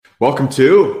Welcome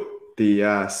to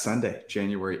the Sunday,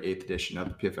 January 8th edition of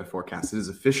the PFF Forecast. It is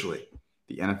officially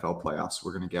the NFL playoffs.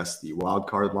 We're going to guess the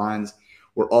wildcard lines.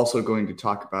 We're also going to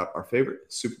talk about our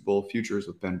favorite Super Bowl futures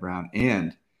with Ben Brown.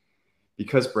 And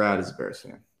because Brad is a Bears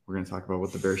fan, we're going to talk about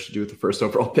what the Bears should do with the first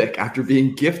overall pick after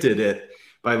being gifted it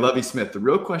by Lovie Smith. The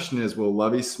real question is, will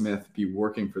Lovie Smith be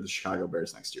working for the Chicago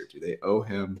Bears next year? Do they owe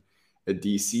him a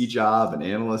DC job, an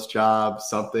analyst job,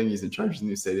 something? He's in charge of the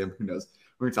new stadium. Who knows?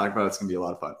 We're going to talk about it. It's going to be a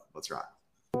lot of fun. Let's rock.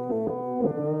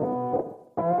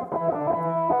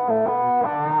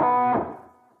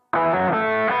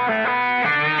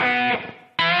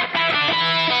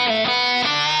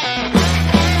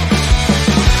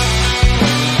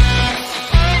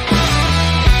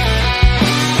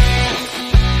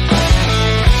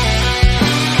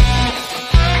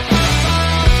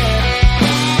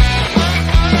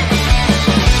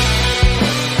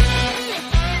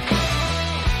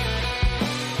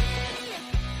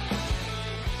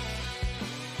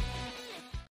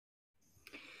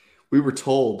 We were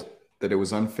told that it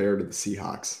was unfair to the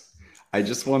Seahawks. I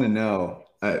just want to know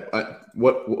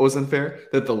what was unfair?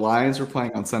 That the Lions were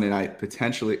playing on Sunday night,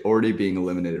 potentially already being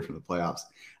eliminated from the playoffs.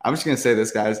 I'm just going to say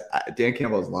this, guys. Dan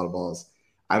Campbell has a lot of balls.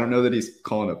 I don't know that he's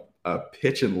calling a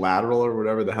pitch and lateral or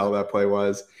whatever the hell that play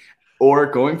was, or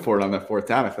going for it on that fourth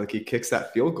down. I feel like he kicks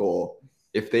that field goal.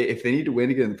 If they need to win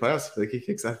to get in the playoffs, I feel like he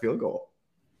kicks that field goal.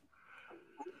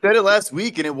 Said it last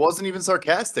week, and it wasn't even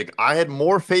sarcastic. I had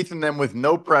more faith in them with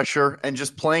no pressure and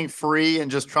just playing free and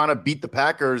just trying to beat the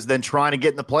Packers than trying to get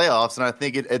in the playoffs, and I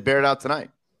think it bared out tonight.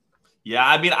 Yeah,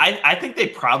 I mean, I think they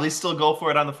probably still go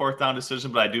for it on the fourth down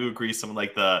decision, but I do agree some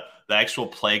like the actual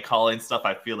play calling stuff,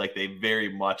 I feel like they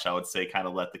very much, I would say, kind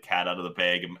of let the cat out of the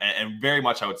bag, and very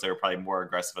much, I would say, are probably more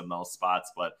aggressive in those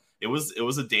spots, but it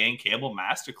was a Dan Campbell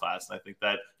masterclass. And I think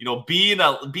that, being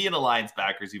a Lions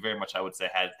backers, you very much, I would say,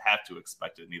 have to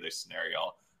expect it in either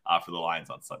scenario for the Lions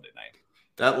on Sunday night.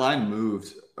 That line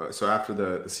moved. So after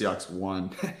the Seahawks won,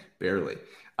 barely,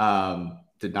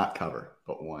 did not cover,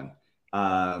 but won.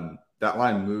 That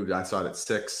line moved. I saw it at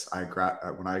 6.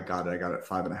 When I got it at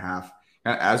 5.5.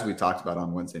 As we talked about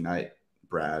on Wednesday night,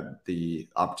 Brad, the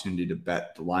opportunity to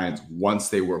bet the Lions once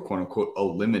they were quote unquote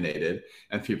eliminated,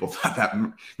 and people thought that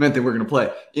meant they were going to play.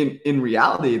 In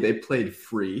reality, they played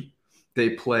free. They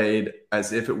played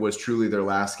as if it was truly their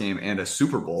last game and a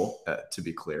Super Bowl, to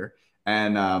be clear.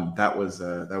 And that was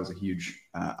a huge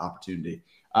opportunity.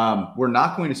 We're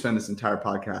not going to spend this entire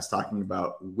podcast talking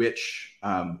about which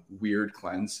weird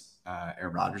cleanse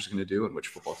Aaron Rodgers is going to do and which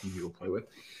football team he will play with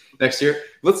next year.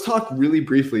 Let's talk really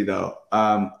briefly, though,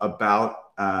 about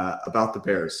the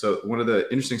Bears. So one of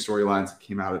the interesting storylines that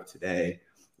came out of today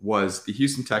was the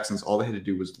Houston Texans. All they had to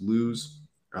do was lose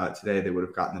today. They would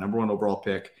have gotten the number 1 overall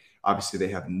pick. Obviously, they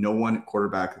have no one at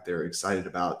quarterback that they're excited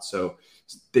about. So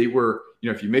they were,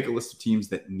 if you make a list of teams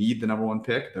that need the number 1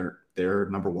 pick, they're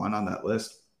number 1 on that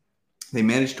list. They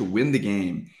managed to win the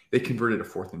game. They converted a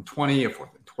 4th and 20, a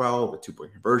 4th and 12, a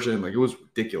 2-point conversion. Like, it was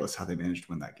ridiculous how they managed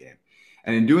to win that game.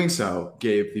 And in doing so,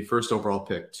 gave the first overall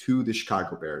pick to the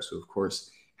Chicago Bears, who, of course,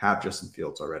 have Justin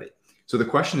Fields already. So the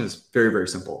question is very, very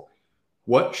simple.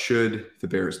 What should the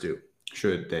Bears do?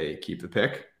 Should they keep the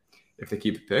pick? If they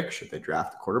keep the pick, should they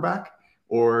draft the quarterback?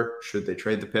 Or should they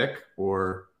trade the pick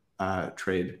or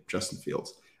trade Justin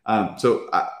Fields? So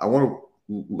I want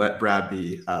to let Brad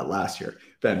be last year.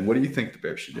 Ben, what do you think the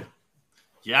Bears should do?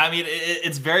 Yeah, I mean,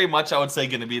 it's very much, I would say,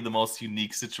 going to be the most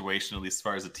unique situation, at least as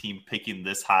far as a team picking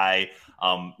this high,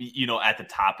 at the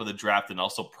top of the draft, and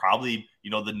also probably,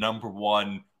 the number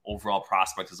 1 overall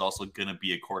prospect is also going to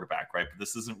be a quarterback, right? But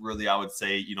this isn't really, I would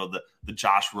say, the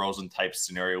Josh Rosen type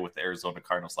scenario with the Arizona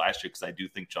Cardinals last year, because I do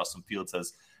think Justin Fields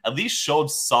has at least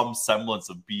showed some semblance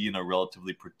of being a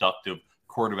relatively productive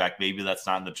quarterback. Maybe that's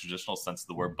not in the traditional sense of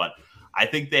the word, but I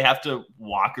think they have to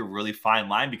walk a really fine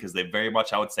line, because they very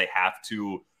much, I would say, have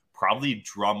to probably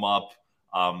drum up,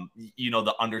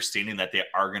 the understanding that they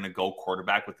are going to go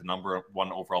quarterback with the number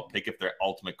 1 overall pick if their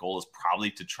ultimate goal is probably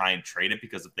to try and trade it,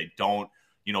 because if they don't,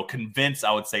 convince,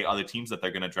 I would say, other teams that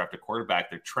they're going to draft a quarterback,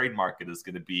 their trade market is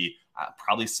going to be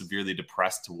probably severely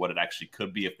depressed to what it actually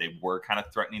could be if they were kind of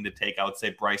threatening to take, I would say,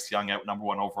 Bryce Young at number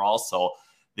 1 overall. So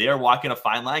they are walking a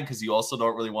fine line, because you also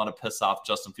don't really want to piss off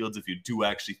Justin Fields if you do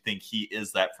actually think he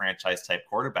is that franchise type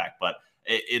quarterback. But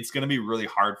it's going to be really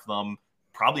hard for them,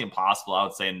 probably impossible, I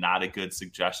would say, and not a good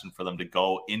suggestion for them to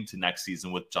go into next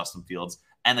season with Justin Fields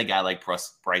and a guy like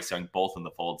Bryce Young both in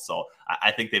the fold. So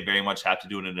I think they very much have to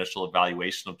do an initial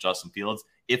evaluation of Justin Fields.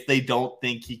 If they don't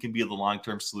think he can be the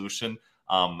long-term solution,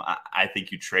 I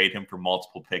think you trade him for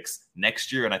multiple picks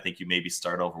next year, and I think you maybe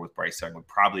start over with Bryce Young would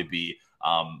probably be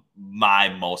my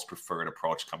most preferred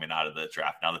approach coming out of the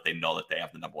draft now that they know that they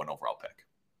have the number 1 overall pick.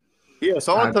 Yeah,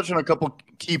 so I want to touch on a couple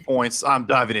key points. I'm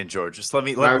diving in, George. Just let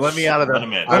me out of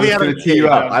the. I was going to tee you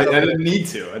up. I didn't need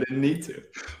to.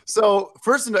 So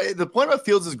first, the point about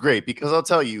Fields is great because I'll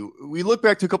tell you, we look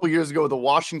back to a couple years ago with the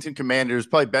Washington Commanders,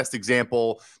 probably best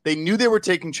example. They knew they were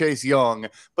taking Chase Young,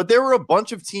 but there were a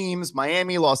bunch of teams,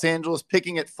 Miami, Los Angeles,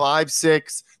 picking at 5,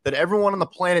 6, that everyone on the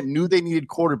planet knew they needed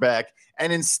quarterback.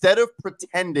 And instead of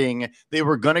pretending they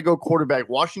were going to go quarterback,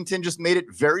 Washington just made it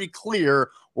very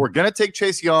clear, we're going to take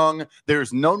Chase Young.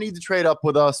 There's no need to trade up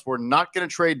with us. We're not going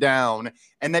to trade down.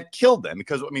 And that killed them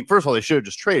because, first of all, they should have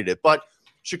just traded it. But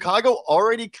Chicago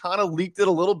already kind of leaked it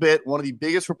a little bit. One of the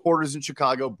biggest reporters in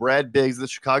Chicago, Brad Biggs, the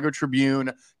Chicago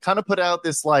Tribune, kind of put out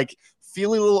this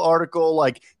feely little article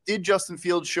did Justin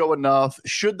Fields show enough?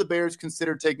 Should the Bears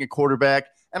consider taking a quarterback?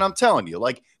 And I'm telling you,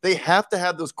 they have to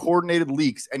have those coordinated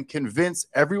leaks and convince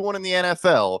everyone in the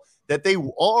NFL that they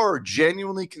are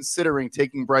genuinely considering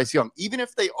taking Bryce Young, even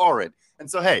if they aren't. And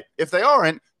so, hey, if they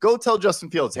aren't, go tell Justin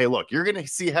Fields, hey, look, you're going to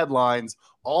see headlines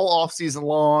all offseason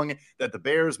long that the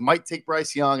Bears might take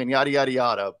Bryce Young and yada, yada,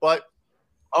 yada. But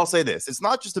I'll say this. It's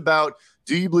not just about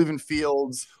do you believe in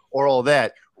Fields or all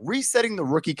that. Resetting the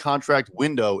rookie contract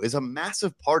window is a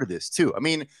massive part of this, too.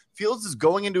 Fields is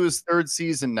going into his 3rd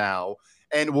season now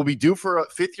and will be due for a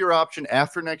 5th-year option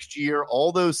after next year,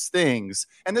 all those things.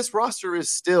 And this roster is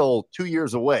still 2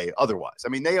 years away otherwise.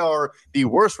 They are the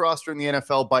worst roster in the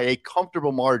NFL by a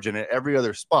comfortable margin at every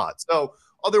other spot. So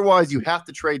otherwise, you have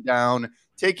to trade down.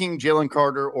 Taking Jalen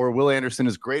Carter or Will Anderson,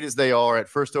 as great as they are at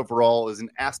 1st overall, is an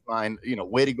asinine,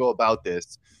 way to go about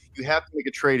this. You have to make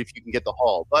a trade if you can get the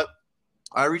haul. But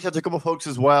I reached out to a couple folks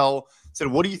as well, said,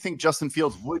 what do you think Justin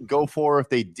Fields would go for if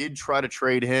they did try to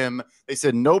trade him? They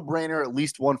said, no brainer, at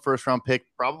least 1 first-round pick,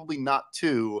 probably not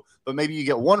 2, but maybe you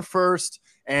get 1 first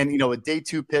and, a day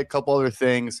 2 pick, couple other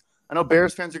things. I know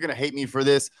Bears fans are going to hate me for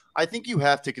this. I think you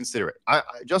have to consider it.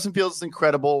 Justin Fields is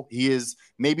incredible. He is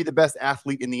maybe the best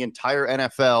athlete in the entire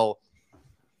NFL.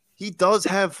 He does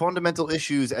have fundamental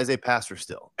issues as a passer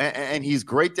still, and he's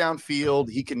great downfield.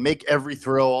 He can make every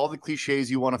throw, all the cliches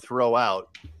you want to throw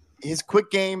out. His quick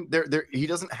game, he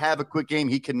doesn't have a quick game.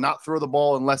 He cannot throw the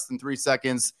ball in less than 3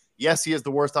 seconds. Yes, he has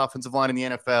the worst offensive line in the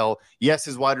NFL. Yes,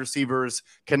 his wide receivers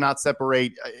cannot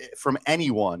separate from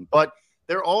anyone, but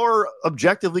there are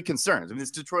objectively concerns.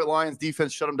 This Detroit Lions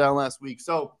defense shut him down last week.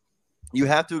 So you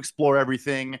have to explore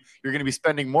everything. You're going to be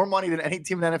spending more money than any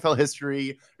team in NFL history.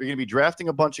 You're going to be drafting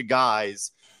a bunch of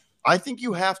guys. I think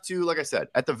you have to, like I said,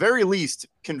 at the very least,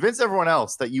 convince everyone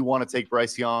else that you want to take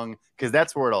Bryce Young because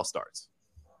that's where it all starts.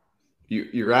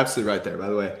 You're absolutely right there. By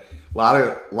the way, a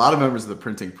lot of members of the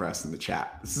printing press in the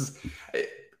chat. This is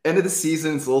end of the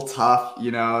season. It's a little tough.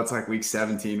 It's like week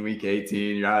 17, week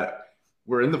 18.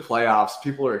 We're in the playoffs.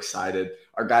 People are excited.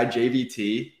 Our guy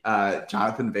JVT,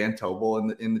 Jonathan Van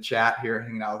Tobel in the chat here,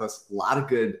 hanging out with us. A lot of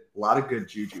good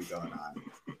juju going on.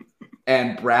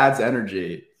 And Brad's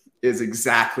energy is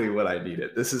exactly what I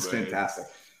needed. This is fantastic.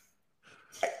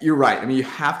 You're right. You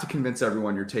have to convince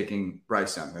everyone you're taking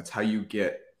Bryce Young. That's how you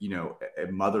get, a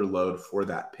mother load for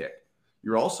that pick.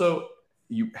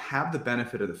 You have the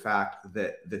benefit of the fact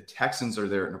that the Texans are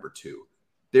there at number 2.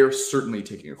 They're certainly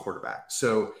taking a quarterback.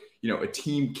 So, a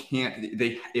team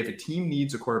if a team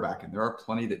needs a quarterback, and there are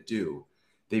plenty that do,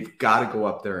 they've got to go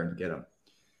up there and get him.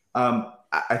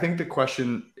 I think the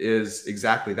question is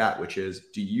exactly that, which is,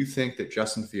 do you think that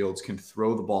Justin Fields can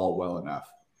throw the ball well enough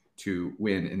to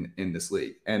win in this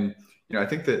league? And, I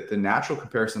think that the natural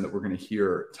comparison that we're going to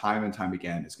hear time and time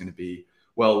again is going to be,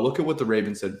 well, look at what the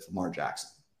Ravens said with Lamar Jackson.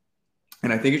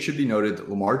 And I think it should be noted that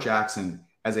Lamar Jackson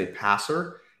as a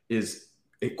passer is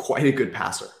quite a good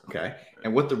passer. Okay.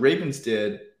 And what the Ravens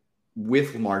did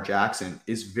with Lamar Jackson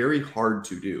is very hard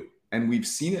to do. And we've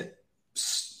seen it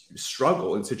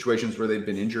struggle in situations where they've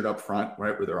been injured up front,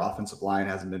 right? Where their offensive line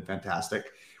hasn't been fantastic.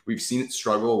 We've seen it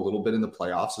struggle a little bit in the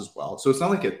playoffs as well. So it's not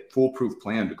like a foolproof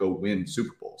plan to go win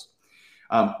Super Bowls.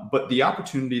 But the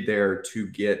opportunity there to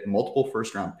get multiple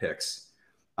first-round picks,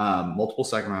 multiple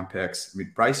second-round picks.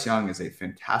 Bryce Young is a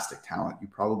fantastic talent. You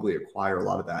probably acquire a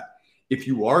lot of that. If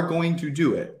you are going to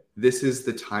do it, this is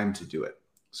the time to do it.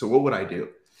 So what would I do?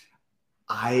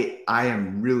 I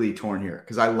am really torn here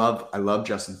because I love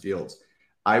Justin Fields.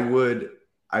 It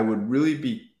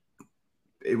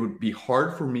would be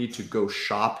hard for me to go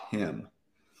shop him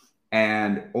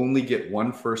and only get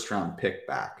 1 first-round pick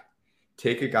back.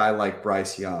 Take a guy like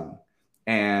Bryce Young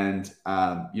and,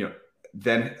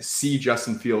 then see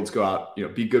Justin Fields go out,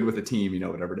 be good with the team,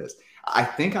 whatever it is. I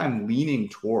think I'm leaning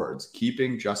towards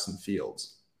keeping Justin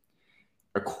Fields,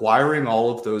 acquiring all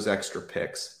of those extra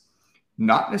picks,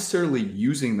 not necessarily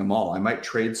using them all. I might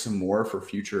trade some more for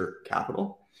future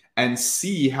capital and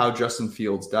see how Justin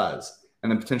Fields does,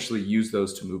 and then potentially use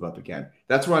those to move up again.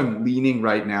 That's where I'm leaning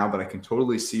right now, but I can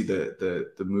totally see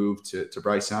the move to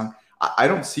Bryce Young. I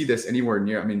don't see this anywhere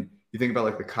near. I mean, you think about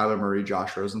like the Kyler Murray,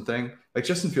 Josh Rosen thing. Like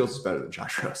Justin Fields is better than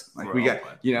Josh Rosen. Like we got,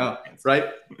 right?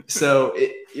 So,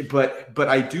 but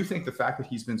I do think the fact that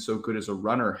he's been so good as a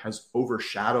runner has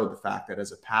overshadowed the fact that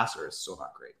as a passer is still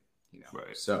not great.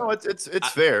 Right. So no, it's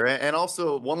fair. And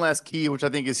also one last key, which I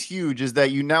think is huge, is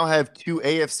that you now have two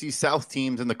AFC South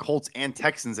teams in the Colts and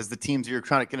Texans as the teams you're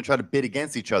going to try to bid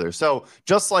against each other. So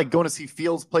just like going to see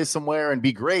Fields play somewhere and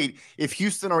be great, if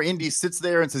Houston or Indy sits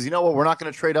there and says, you know what, we're not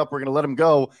going to trade up, we're going to let him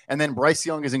go, and then Bryce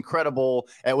Young is incredible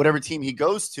at whatever team he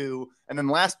goes to, and then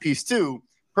last piece too,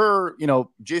 per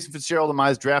Jason Fitzgerald and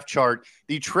my draft chart,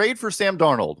 the trade for Sam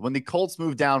Darnold when the Colts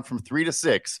moved down from 3 to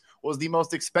 6 was the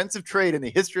most expensive trade in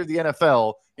the history of the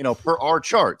NFL, per our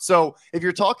chart. So if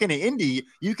you're talking to Indy,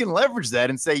 you can leverage that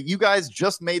and say, you guys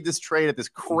just made this trade at this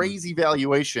crazy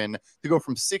valuation to go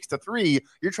from 6 to 3.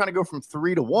 You're trying to go from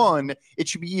 3 to 1. It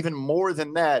should be even more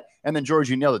than that. And then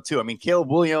George, you nailed it too. I mean, Caleb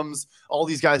Williams, all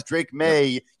these guys, Drake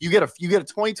May, you get a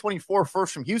 2024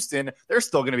 first from Houston. They're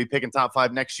still going to be picking top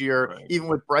 5 next year, right, even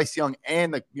with Bryce Young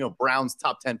and the Browns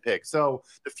top 10 picks. So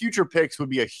the future picks would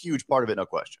be a huge part of it, no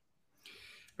question.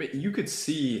 But you could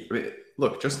see,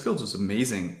 look, Justin Fields was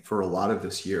amazing for a lot of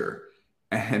this year.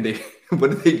 And what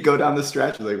did they go down the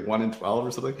stretch? Like 1-12 or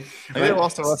something? They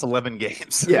lost the last 11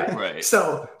 games. Yeah. Right.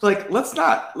 So let's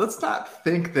not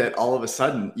think that all of a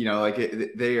sudden,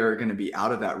 they are going to be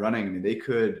out of that running. I mean, they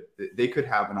could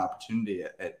have an opportunity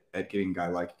at getting a guy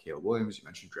like Caleb Williams. You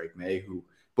mentioned Drake May, who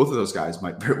both of those guys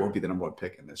might very well be the number 1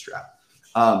 pick in this draft.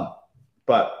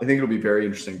 But I think it'll be very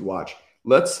interesting to watch.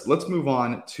 Let's move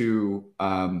on to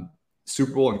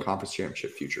Super Bowl and Conference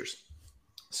Championship futures.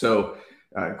 So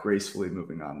gracefully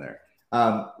moving on there.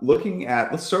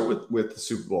 Let's start with the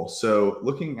Super Bowl. So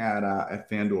looking at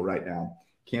FanDuel right now,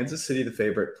 Kansas City the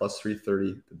favorite plus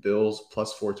 330, the Bills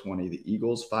plus 420, the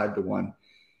Eagles 5-1,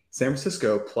 San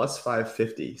Francisco plus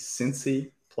 550,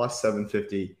 Cincy plus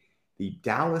 750, the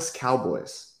Dallas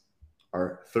Cowboys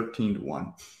are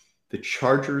 13-1. The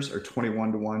Chargers are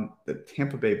 21-1. The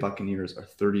Tampa Bay Buccaneers are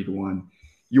 30-1.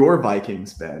 Your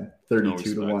Vikings, Ben,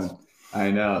 32-1. I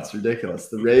know, it's ridiculous.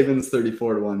 The Ravens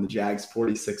 34-1. The Jags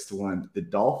 46-1. The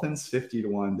Dolphins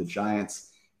 50-1. The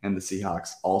Giants and the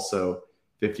Seahawks also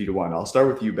 50-1. I'll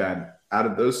start with you, Ben. Out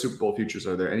of those Super Bowl futures,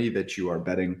 are there any that you are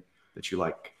betting that you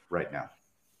like right now?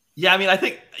 Yeah, I mean, I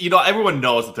think, everyone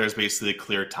knows that there's basically a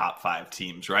clear top 5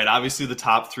 teams, right? Obviously, the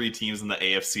top 3 teams in the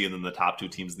AFC and then the top 2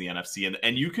 teams in the NFC.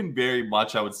 And you can very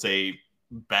much, I would say,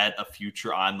 bet a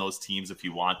future on those teams if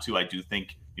you want to. I do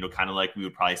think, kind of like we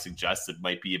would probably suggest, it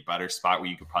might be a better spot where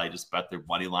you could probably just bet their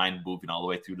money line moving all the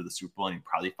way through to the Super Bowl and you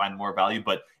probably find more value.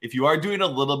 But if you are doing a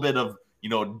little bit of,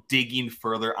 digging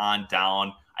further on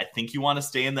down, I think you want to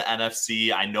stay in the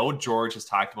NFC. I know George has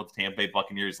talked about the Tampa Bay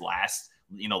Buccaneers last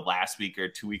week or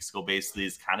 2 weeks ago, basically,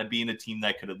 is kind of being a team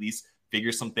that could at least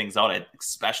figure some things out. I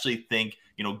especially think,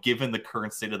 given the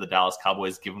current state of the Dallas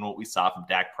Cowboys, given what we saw from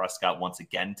Dak Prescott once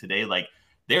again today, like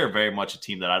they're very much a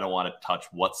team that I don't want to touch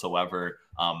whatsoever.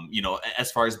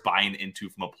 As far as buying into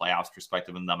from a playoffs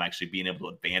perspective and them actually being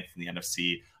able to advance in the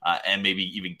NFC and maybe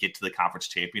even get to the conference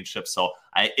championship. So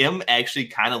I am actually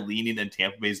kind of leaning in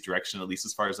Tampa Bay's direction, at least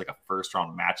as far as like a first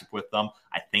round matchup with them.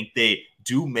 I think they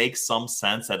do make some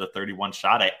sense at a 31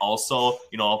 shot. I also,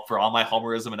 for all my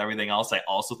homerism and everything else, I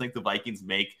also think the Vikings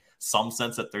make some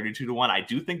sense at 32-1. I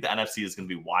do think the NFC is going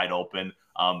to be wide open.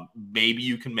 Maybe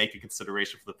you can make a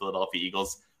consideration for the Philadelphia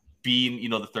Eagles being,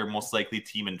 the third most likely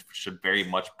team and should very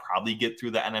much probably get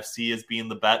through the NFC as being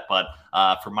the bet. But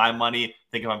for my money, I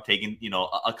think if I'm taking,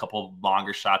 a couple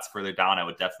longer shots further down, I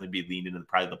would definitely be leaning into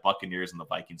probably the Buccaneers and the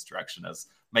Vikings direction as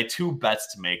my 2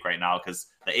 bets to make right now. Because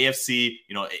the AFC,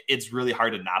 it's really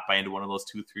hard to not buy into one of those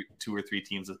two or three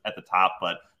teams at the top.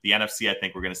 But the NFC, I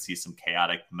think we're going to see some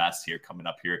chaotic mess here coming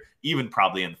up here, even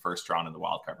probably in the first round in the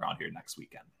wildcard round here next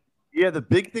weekend. Yeah, the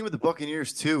big thing with the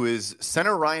Buccaneers, too, is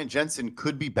center Ryan Jensen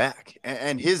could be back.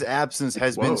 And his absence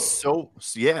has been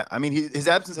his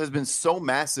absence has been so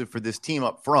massive for this team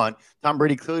up front. Tom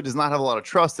Brady clearly does not have a lot of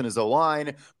trust in his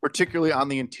O-line, particularly on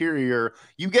the interior.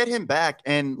 You get him back,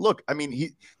 and look, I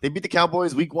mean, they beat the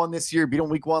Cowboys week 1 this year, beat them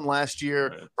week 1 last year.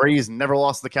 Right. Brady's never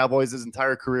lost to the Cowboys his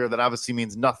entire career. That obviously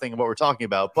means nothing of what we're talking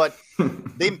about. But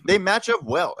they match up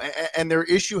well, and their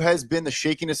issue has been the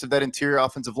shakiness of that interior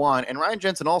offensive line. And Ryan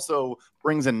Jensen also Francisco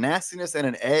brings a nastiness and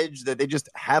an edge that they just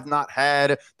have not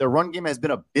had. Their run game has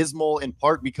been abysmal in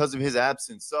part because of his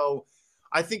absence. So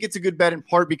I think it's a good bet in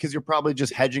part because you're probably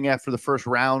just hedging after the first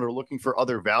round or looking for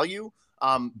other value.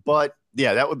 But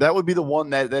yeah, that would be the one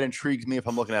that intrigues me if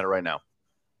I'm looking at it right now.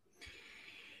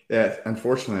 Yeah,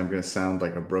 unfortunately, I'm going to sound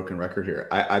like a broken record here.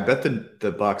 I bet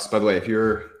the Bucks. By the way, if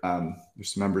you're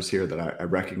there's some members here that I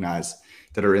recognize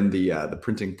that are in the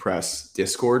Printing Press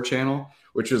Discord channel,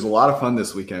 which was a lot of fun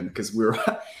this weekend because we were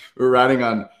riding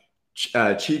on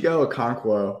Chigo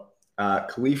Okonkwo,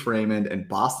 Khalif Raymond, and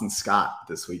Boston Scott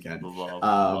this weekend,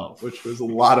 which was a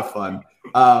lot of fun.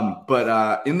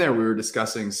 But in there, we were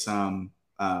discussing some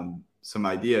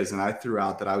ideas, and I threw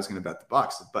out that I was going to bet the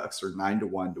Bucks. The Bucks are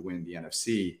 9-1 to win the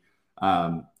NFC,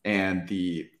 and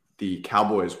the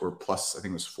Cowboys were plus, I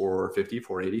think it was 450,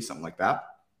 480, something like that.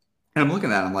 And I'm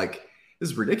looking at it, I'm like, this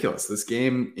is ridiculous. This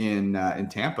game in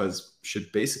Tampa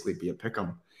should basically be a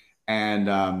pick'em, and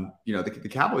the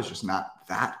Cowboys just not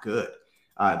that good.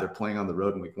 They're playing on the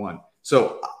road in week 1,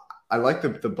 so I like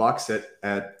the Bucks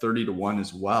at 30-1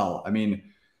 as well. I mean,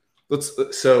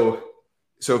 so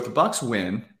if the Bucks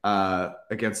win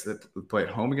play at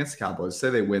home against the Cowboys, say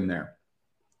they win there.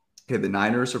 Okay, the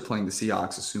Niners are playing the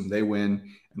Seahawks. Assume they win,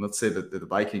 and let's say that the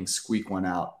Vikings squeak one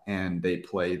out and they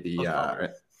play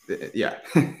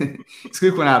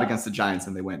squeak one out against the Giants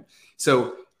and they win.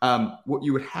 So what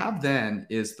you would have then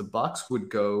is the Bucks would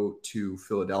go to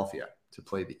Philadelphia to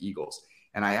play the Eagles,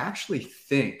 and I actually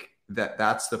think that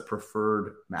that's the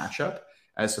preferred matchup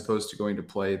as opposed to going to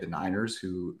play the Niners,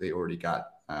 who they already got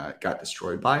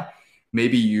destroyed by.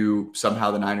 Maybe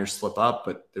somehow the Niners slip up,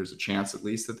 but there's a chance at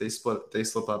least that they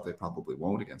slip up. They probably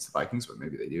won't against the Vikings, but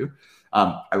maybe they do.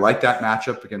 I like that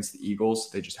matchup against the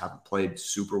Eagles. They just haven't played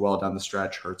super well down the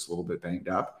stretch. Hurts a little bit banged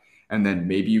up. And then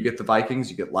maybe you get the Vikings,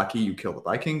 you get lucky, you kill the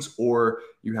Vikings, or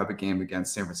you have a game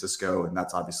against San Francisco, and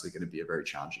that's obviously going to be a very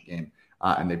challenging game,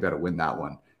 and they've got to win that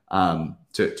one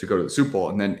to go to the Super Bowl,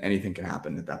 and then anything can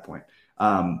happen at that point.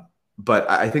 But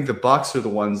I think the Bucks are the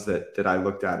ones that I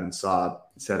looked at and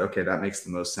said, okay, that makes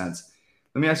the most sense.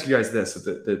 Let me ask you guys this: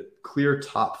 the clear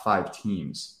top 5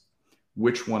 teams,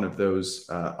 which one of those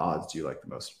odds do you like the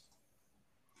most?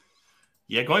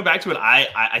 Yeah, going back to it,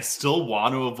 I still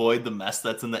want to avoid the mess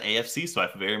that's in the AFC, so I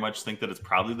very much think that it's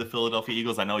probably the Philadelphia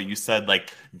Eagles. I know you said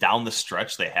like down the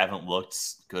stretch they haven't looked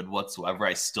good whatsoever.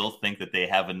 I still think that they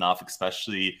have enough,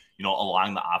 especially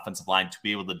along the offensive line, to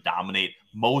be able to dominate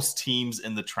most teams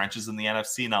in the trenches in the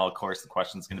NFC. Now, of course, the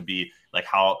question is going to be like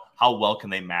how well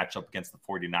can they match up against the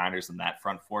 49ers in that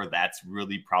front four? That's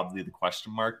really probably the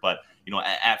question mark. But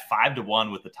at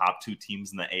 5-1 with the top 2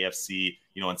 teams in the AFC,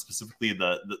 and specifically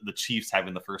the Chiefs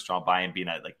having the first round bye and being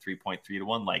at like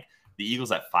 3.3-1, like the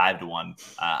Eagles at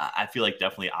 5-1, I feel like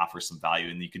definitely offers some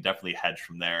value, and you can definitely hedge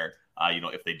from there.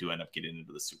 If they do end up getting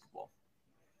into the Super Bowl.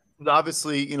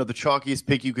 Obviously, the chalkiest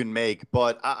pick you can make,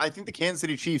 but I think the Kansas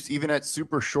City Chiefs, even at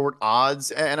super short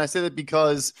odds, and I say that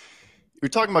because you're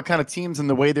talking about kind of teams and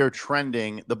the way they're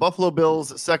trending. The Buffalo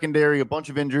Bills secondary, a bunch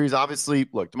of injuries. Obviously,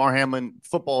 look, Damar Hamlin,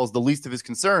 football is the least of his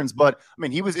concerns, but I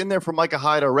mean, he was in there for Micah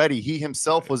Hyde already. He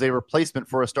himself was a replacement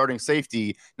for a starting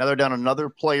safety. Now they're down another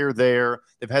player there.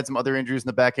 They've had some other injuries in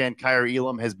the back end. Kyrie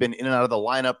Elam has been in and out of the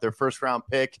lineup, their first round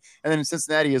pick. And then in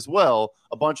Cincinnati as well,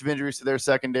 a bunch of injuries to their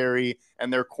secondary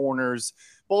and their corners.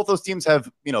 Both those teams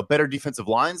have, better defensive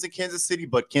lines than Kansas City,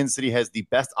 but Kansas City has the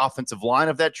best offensive line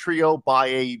of that trio by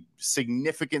a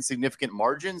significant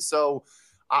margin. So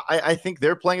I think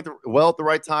they're playing at the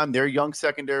right time. They're young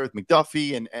secondary with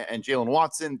McDuffie and Jalen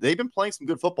Watson. They've been playing some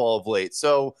good football of late.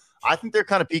 So I think they're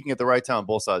kind of peaking at the right time on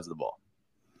both sides of the ball.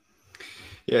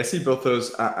 Yeah, I see both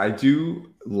those. I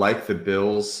do like the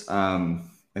Bills.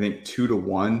 I think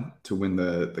 2-1 to win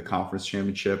the conference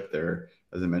championship. They're,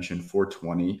 as I mentioned,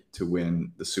 420 to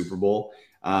win the Super Bowl.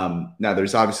 Now,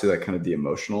 there's obviously that kind of the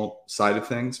emotional side of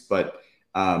things, but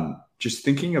just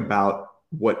thinking about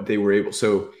what they were able.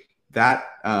 So that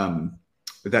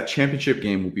championship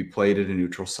game will be played at a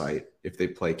neutral site if they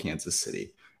play Kansas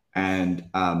City, and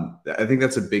I think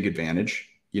that's a big advantage.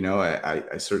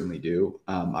 I certainly do.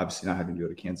 Obviously, not having to go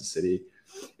to Kansas City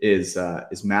is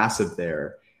massive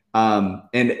there. And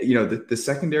the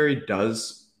secondary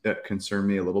does concern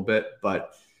me a little bit,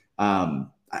 but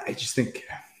I just think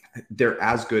they're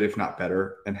as good, if not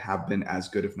better, and have been as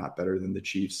good, if not better, than the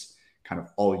Chiefs kind of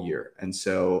all year. And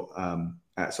so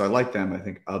I like them, I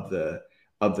think, of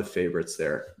the favorites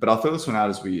there. But I'll throw this one out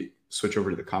as we switch over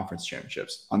to the conference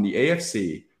championships. On the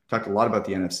AFC, talked a lot about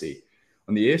the NFC.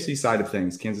 On the AFC side of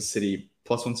things, Kansas City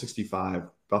plus 165,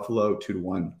 Buffalo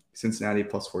 2-1, Cincinnati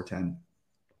plus 410,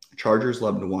 Chargers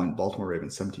 11-1, Baltimore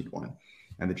Ravens 17-1,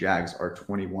 and the Jags are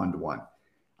 21-1.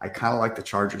 I kind of like the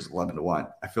Chargers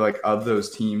 11-1. I feel like of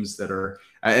those teams that are,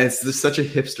 and it's just such a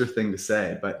hipster thing to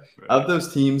say, but of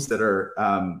those teams that are,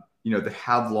 that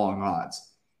have long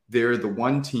odds, they're the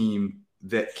one team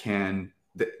that can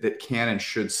and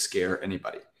should scare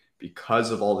anybody because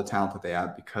of all the talent that they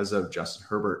have, because of Justin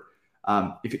Herbert.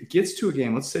 If it gets to a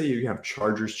game, let's say you have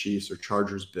Chargers Chiefs or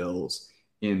Chargers Bills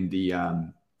in the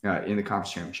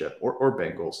conference championship or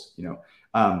Bengals,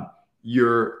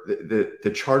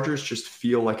 the Chargers just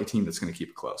feel like a team that's going to keep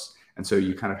it close. And so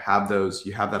you kind of have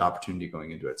that opportunity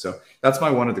going into it. So that's my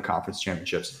one of the conference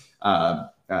championships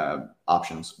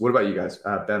options. What about you guys?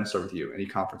 Ben, start with you. Any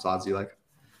conference odds you like?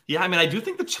 Yeah, I mean, I do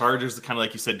think the Chargers, kind of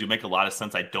like you said, do make a lot of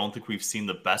sense. I don't think we've seen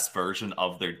the best version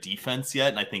of their defense yet.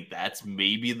 And I think that's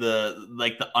maybe the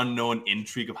unknown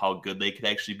intrigue of how good they could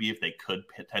actually be if they could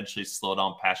potentially slow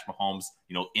down Patrick Mahomes,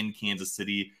 in Kansas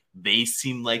City. They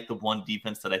seem like the one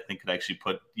defense that I think could actually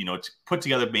put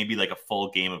together maybe like a full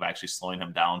game of actually slowing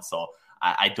him down. So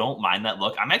I don't mind that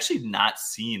look. I'm actually not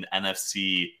seeing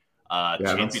NFC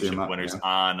championship winners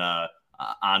on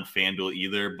FanDuel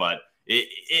either, but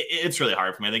it's really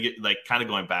hard for me. I think kind of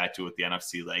going back to with the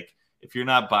NFC, like if you're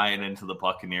not buying into the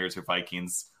Buccaneers or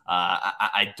Vikings,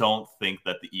 I don't think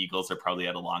that the Eagles are probably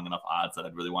at a long enough odds that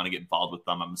I'd really want to get involved with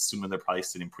them. I'm assuming they're probably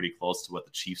sitting pretty close to what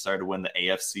the Chiefs are to win the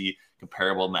AFC,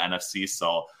 comparable in the NFC.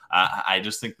 So I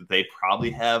just think that they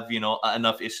probably have,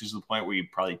 enough issues to the point where you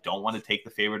probably don't want to take the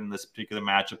favorite in this particular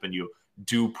matchup. And you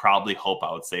do probably hope,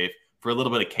 I would say, for a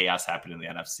little bit of chaos happening in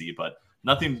the NFC, but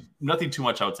nothing too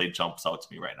much, I would say, jumps out to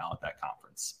me right now at that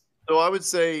conference. So I would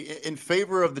say in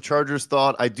favor of the Chargers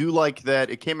thought, I do like that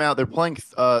it came out. They're playing,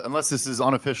 unless this is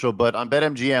unofficial, but on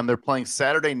BetMGM, they're playing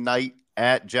Saturday night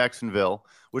at Jacksonville,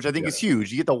 which I think is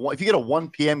huge. If you get a 1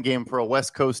 p.m. game for a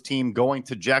West Coast team going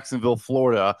to Jacksonville,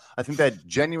 Florida, I think that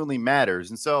genuinely matters.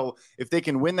 And so if they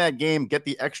can win that game, get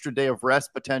the extra day of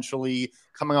rest potentially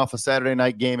coming off a Saturday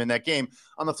night game in that game.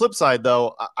 On the flip side,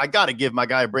 though, I got to give my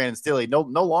guy Brandon Staley, no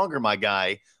longer my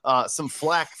guy, some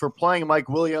flack for playing Mike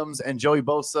Williams and Joey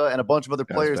Bosa and a bunch of other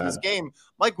players in this game.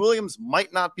 Mike Williams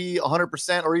might not be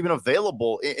 100% or even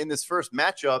available in this first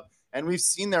matchup. And we've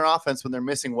seen their offense when they're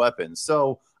missing weapons.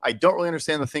 So I don't really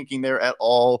understand the thinking there at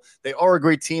all. They are a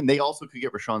great team. They also could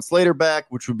get Rashawn Slater back,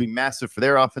 which would be massive for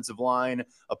their offensive line.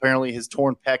 Apparently his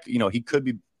torn pec, he could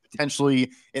be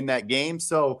potentially in that game.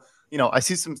 So, I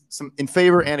see some in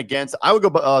favor and against. I would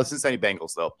go Cincinnati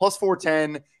Bengals, though. Plus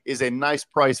 410 is a nice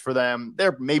price for them.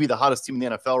 They're maybe the hottest team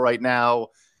in the NFL right now.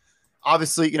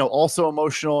 Obviously, also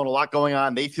emotional and a lot going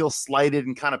on. They feel slighted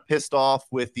and kind of pissed off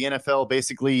with the NFL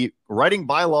basically writing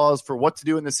bylaws for what to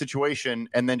do in this situation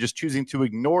and then just choosing to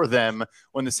ignore them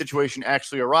when the situation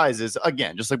actually arises.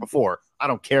 Again, just like before, I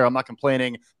don't care. I'm not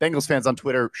complaining. Bengals fans on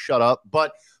Twitter, shut up.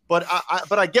 But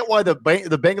I get why the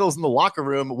Bengals in the locker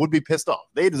room would be pissed off.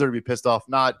 They deserve to be pissed off,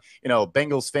 not,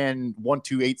 Bengals fan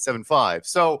 12875.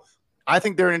 So I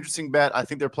think they're an interesting bet. I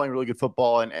think they're playing really good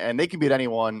football and they can beat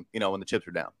anyone, when the chips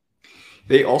are down.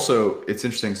 They also, it's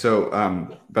interesting. So,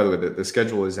 by the way, the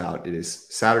schedule is out. It is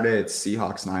Saturday. It's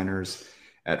Seahawks Niners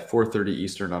at 4:30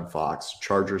 Eastern on Fox.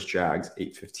 Chargers Jags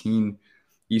 8:15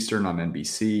 Eastern on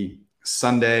NBC.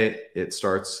 Sunday it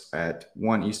starts at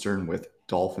 1 Eastern with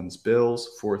Dolphins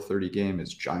Bills. 4:30 game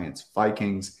is Giants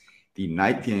Vikings. The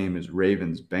night game is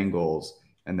Ravens Bengals,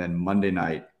 and then Monday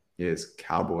night is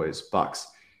Cowboys Bucks.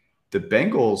 The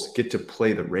Bengals get to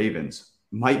play the Ravens.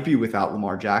 Might be without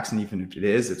Lamar Jackson, even if it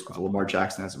is. It's because Lamar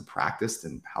Jackson hasn't practiced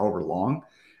in however long.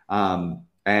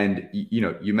 And,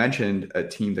 you mentioned a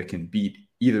team that can beat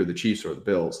either the Chiefs or the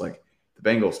Bills. Like the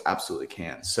Bengals absolutely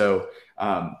can. So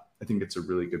I think it's a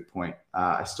really good point.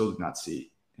 I still do not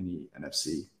see any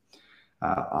NFC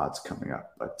odds coming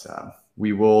up, but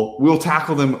we'll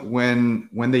tackle them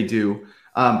when they do.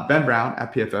 Ben Brown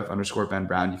at PFF_Ben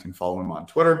Brown. You can follow him on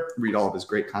Twitter, read all of his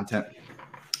great content.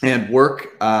 And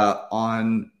work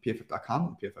on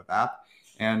PFF.com, the PFF app,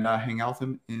 and hang out with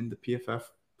him in the PFF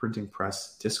Printing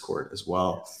Press Discord as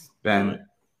well. Ben,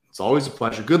 it's always a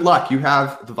pleasure. Good luck. You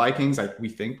have the Vikings. I'm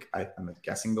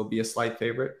guessing they'll be a slight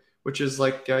favorite, which is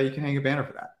like you can hang a banner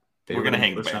for that. We're going to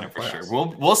hang the banner for sure.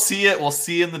 We'll see it. We'll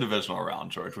see in the divisional round,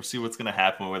 George. We'll see what's going to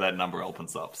happen where that number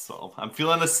opens up. So I'm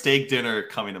feeling a steak dinner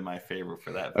coming to my favor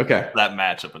for that. Okay. That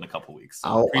matchup in a couple weeks.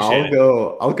 So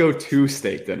I'll go 2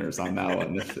 steak dinners on that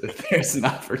one if there's an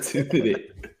opportunity.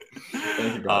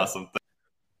 Thank you, awesome.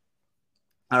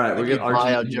 All right, we're getting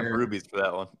out Jeff Ruby's for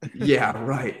that one. Yeah,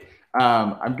 right.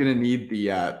 I'm gonna need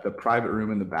the private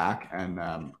room in the back and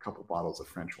a couple bottles of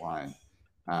French wine.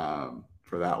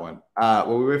 For that one.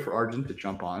 While we wait for Arjun to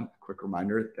jump on, a quick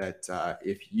reminder that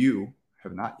if you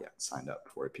have not yet signed up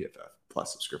for a PFF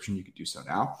Plus subscription, you can do so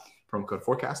now. Promo code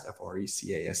Forecast,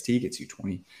 FRECAST, gets you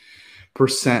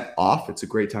 20% off. It's a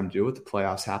great time to do it with the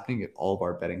playoffs happening. Get all of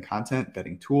our betting content,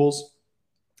 betting tools,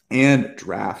 and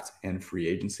draft and free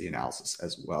agency analysis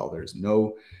as well. There's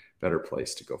no better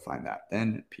place to go find that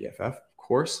than PFF, of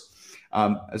course,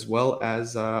 as well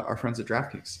as our friends at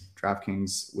DraftKings.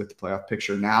 DraftKings, with the playoff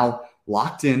picture now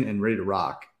locked in and ready to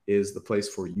rock, is the place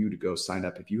for you to go sign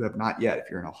up if you have not yet. If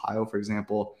you're in Ohio, for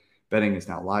example, betting is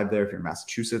now live there. If you're in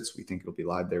Massachusetts, we think it'll be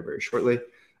live there very shortly.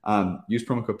 Use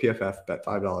promo code PFF, bet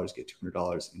 $5, get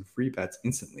 $200 in free bets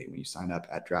instantly when you sign up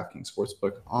at DraftKings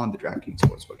Sportsbook on the DraftKings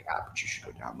Sportsbook app, which you should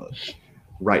go download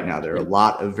right now. There are a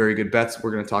lot of very good bets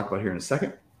we're going to talk about here in a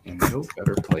second, and no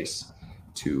better place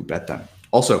to bet them.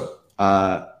 Also,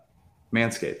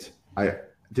 Manscaped. I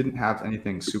didn't have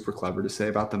anything super clever to say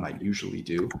about them. I usually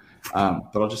do.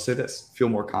 But I'll just say this. Feel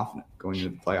more confident going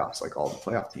into the playoffs like all the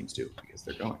playoff teams do because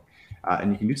they're going.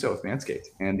 And you can do so with Manscaped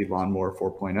and the Lawnmower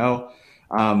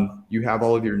 4.0. You have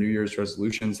all of your New Year's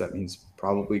resolutions. That means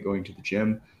probably going to the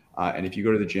gym. And if you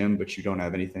go to the gym but you don't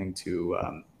have anything to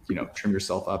trim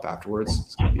yourself up afterwards,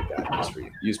 it's going to be bad news for you.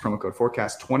 Use promo code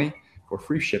Forecast20 for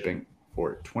free shipping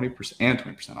for 20% and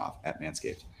 20% off at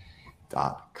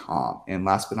manscaped.com. And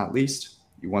last but not least,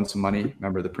 you won some money.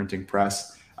 Remember, the printing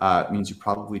press means you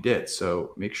probably did.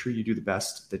 So make sure you do the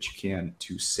best that you can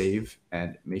to save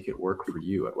and make it work for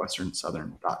you at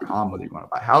westernsouthern.com, whether you want to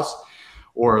buy a house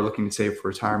or looking to save for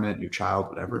retirement, new child,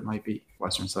 whatever it might be.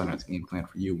 Western Southern has a game plan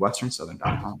for you.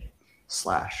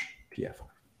 westernsouthern.com/PFF.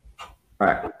 All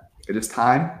right. It is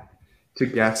time to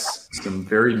guess some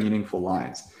very meaningful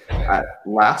lines.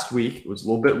 Last week, it was a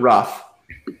little bit rough.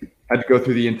 Had to go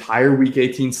through the entire Week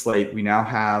 18 slate. We now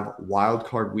have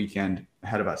Wildcard weekend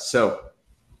ahead of us. So,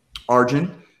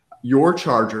 Arjun, your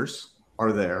Chargers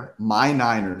are there. My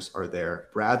Niners are there.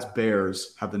 Brad's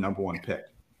Bears have the number one pick.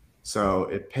 So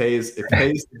it pays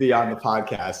to be on the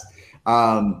podcast.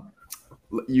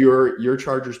 Your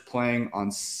Chargers playing on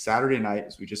Saturday night,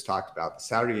 as we just talked about. The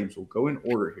Saturday games will go in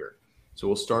order here. So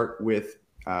we'll start with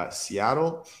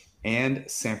Seattle and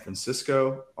San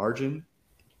Francisco. Arjun,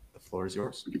 the floor is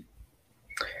yours.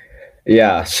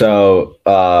 Yeah, so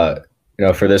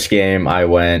for this game, I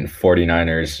went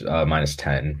 49ers minus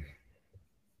 10.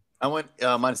 I went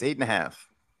minus 8.5.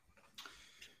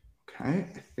 Okay,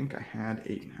 I think I had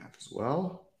 8.5 as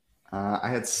well. I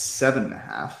had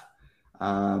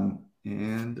 7.5.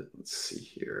 And let's see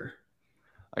here.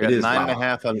 I got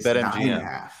 9.5 on BetMGM.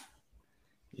 9.5.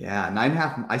 Yeah,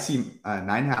 9.5. I see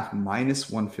 9.5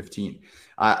 minus 115.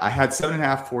 I had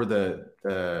 7.5 for the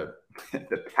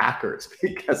Packers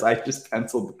because I just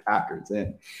penciled the Packers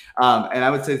in. And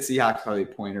I would say the Seahawks probably a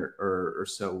point or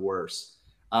so worse.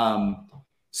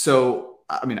 So,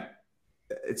 I mean,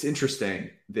 it's interesting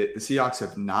that the Seahawks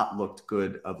have not looked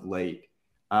good of late.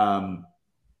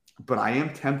 But I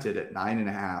am tempted at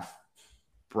 9.5.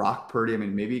 Brock Purdy, I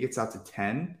mean, maybe it gets out to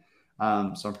 10.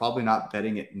 So I'm probably not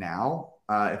betting it now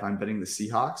if I'm betting the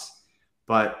Seahawks.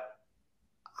 But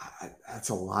that's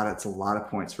a lot of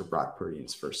points for Brock Purdy in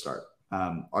his first start.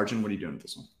 Arjun, what are you doing with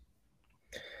this one?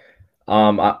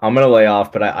 I'm going to lay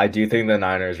off, but I do think the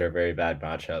Niners are a very bad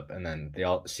matchup. And then the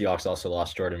Seahawks also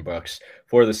lost Jordan Brooks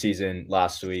for the season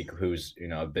last week, who's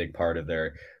a big part of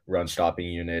their run stopping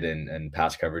unit and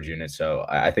pass coverage unit. So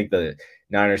I think the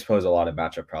Niners pose a lot of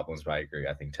matchup problems, but I agree.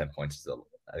 I think 10 points is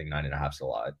I think 9.5 is a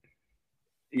lot.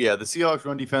 Yeah, the Seahawks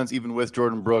run defense, even with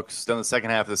Jordan Brooks, down the second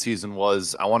half of the season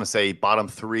was, I want to say, bottom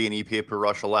 3 in EPA per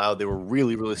rush allowed. They were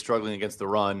really, really struggling against the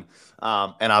run.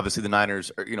 And obviously the Niners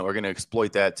are going to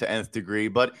exploit that to nth degree.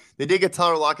 But they did get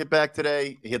Tyler Lockett back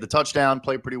today. He had the touchdown,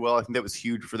 played pretty well. I think that was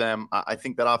huge for them. I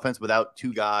think that offense without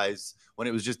two guys, when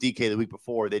it was just DK the week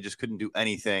before, they just couldn't do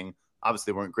anything.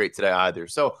 Obviously, they weren't great today either.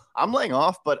 So I'm laying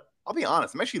off, but I'll be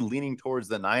honest, I'm actually leaning towards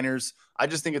the Niners. I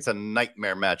just think it's a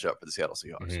nightmare matchup for the Seattle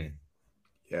Seahawks. Mm-hmm.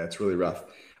 Yeah, it's really rough.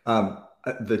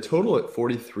 The total at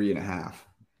 43.5,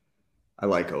 I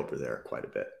like over there quite a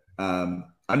bit.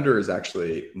 Under is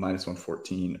actually minus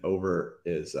 114. Over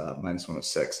is minus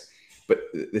 106. But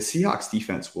the Seahawks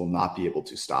defense will not be able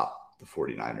to stop the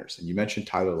 49ers. And you mentioned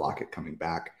Tyler Lockett coming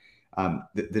back.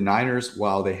 The Niners,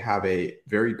 while they have a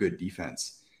very good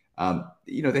defense,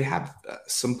 they have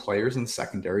some players in the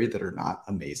secondary that are not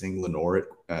amazing. Lenore,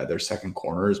 their second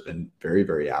corner, has been very,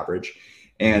 very average.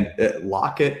 And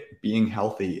Lockett being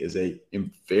healthy is a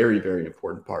very, very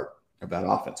important part of that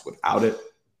offense. Without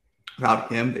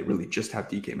him, they really just have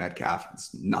DK Metcalf.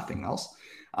 It's nothing else.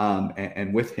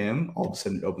 And with him, all of a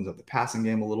sudden it opens up the passing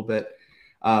game a little bit.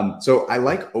 So I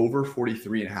like over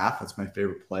 43.5. That's my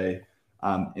favorite play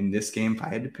in this game. If I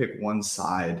had to pick one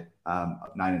side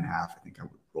of 9.5, I think I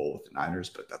would roll with the Niners,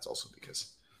 but that's also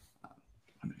because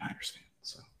I'm a Niners fan,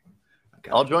 so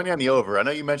I'll join you on the over. I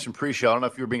know you mentioned pre-show. I don't know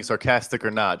if you were being sarcastic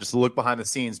or not. Just a look behind the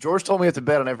scenes. George told me to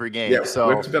bet on every game. Yeah, so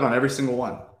we have to bet on every single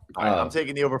one. All right, I'm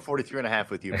taking the over 43.5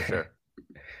 with you for sure.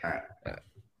 All right.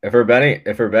 If we're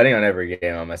betting on every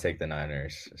game, I'm gonna take the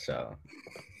Niners. So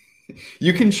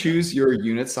you can choose your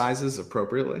unit sizes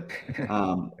appropriately,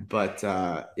 but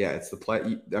yeah, it's the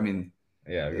play. I mean,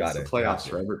 yeah, it's the playoffs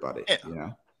for everybody. Yeah. You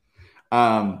know.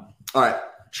 All right,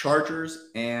 Chargers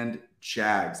and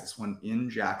Jags. This one in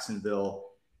Jacksonville.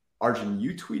 Arjun,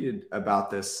 you tweeted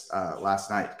about this last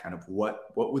night. Kind of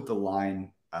what would the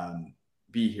line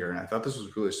be here? And I thought this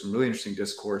was really some really interesting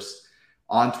discourse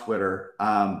on Twitter.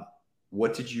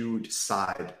 What did you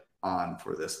decide on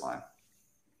for this line?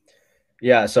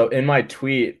 Yeah, so in my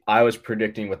tweet, I was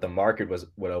predicting what the market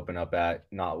would open up at,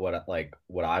 not what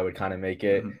I would kind of make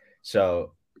it. Mm-hmm.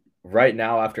 So right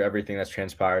now, after everything that's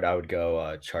transpired, I would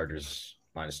go Chargers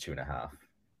 -2.5.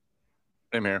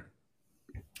 Same here.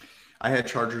 I had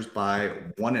Chargers by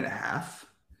 1.5,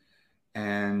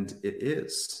 and it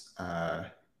is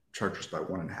Chargers by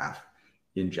 1.5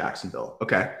 in Jacksonville.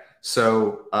 Okay,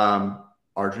 so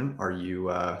Arjun, are you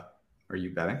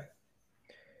betting?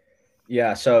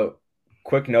 Yeah. So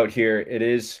quick note here: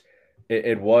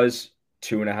 it was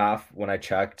 2.5 when I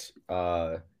checked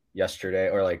yesterday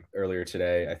or like earlier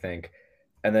today, I think,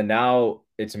 and then now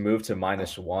it's moved to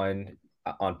 -1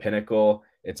 on Pinnacle.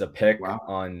 It's a pick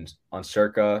on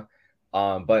Circa.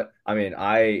 But I mean,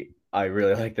 I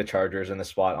really like the Chargers in the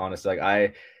spot. Honestly,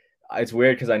 it's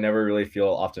weird because I never really feel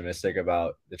optimistic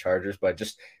about the Chargers, but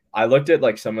just I looked at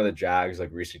like some of the Jags like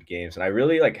recent games, and I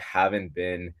really like haven't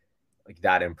been like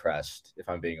that impressed, if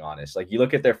I'm being honest. Like you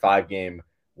look at their 5-game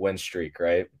win streak,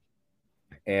 right?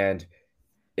 And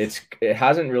it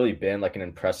hasn't really been like an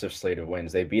impressive slate of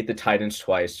wins. They beat the Titans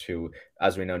twice, who,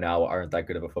 as we know now, aren't that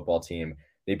good of a football team.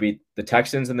 They beat the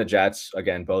Texans and the Jets.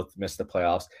 Again, both missed the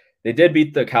playoffs. They did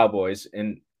beat the Cowboys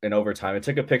in overtime. It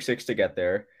took a pick six to get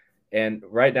there. And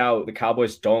right now, the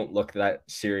Cowboys don't look that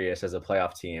serious as a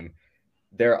playoff team.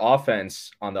 Their offense,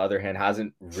 on the other hand,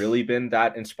 hasn't really been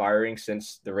that inspiring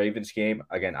since the Ravens game,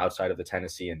 again, outside of the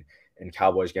Tennessee and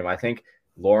Cowboys game. I think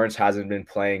Lawrence hasn't been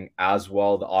playing as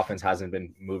well. The offense hasn't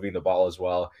been moving the ball as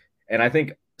well. And I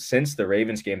think since the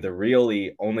Ravens game, the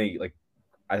really only, like,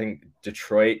 I think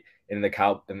Detroit and the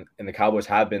Cowboys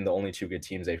have been the only two good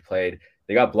teams they've played.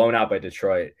 They got blown out by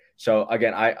Detroit. So,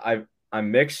 again,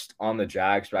 I'm mixed on the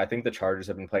Jags, but I think the Chargers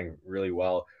have been playing really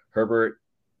well. Herbert,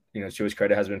 to his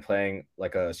credit, has been playing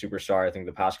like a superstar. I think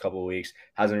the past couple of weeks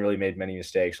hasn't really made many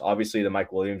mistakes. Obviously, the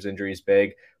Mike Williams injury is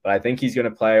big, but I think he's going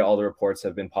to play. All the reports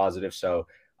have been positive. So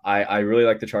I really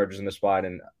like the Chargers in the spot,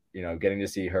 and, getting to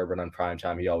see Herbert on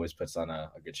primetime, he always puts on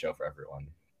a good show for everyone.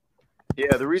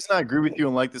 Yeah, the reason I agree with you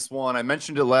and like this one, I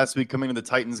mentioned it last week coming to the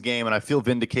Titans game, and I feel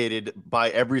vindicated by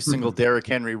every single Derrick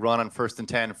Henry run on 1st and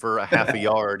 10 for a half a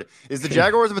yard. Is the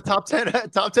Jaguars have a top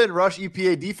 10 rush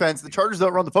EPA defense? The Chargers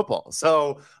don't run the football,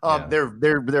 so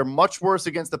they're much worse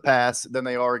against the pass than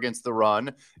they are against the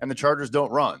run, and the Chargers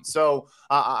don't run. So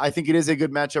I think it is a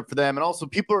good matchup for them. And also,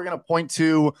 people are going to point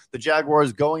to the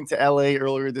Jaguars going to LA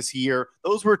earlier this year.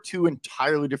 Those were two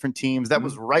entirely different teams. That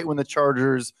was right when the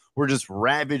Chargers were just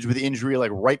ravaged with injury,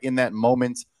 like right in that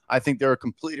moment. I think they're a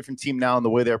completely different team now in the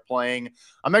way they're playing.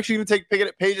 I'm actually going to take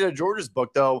a page out of George's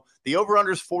book, though. The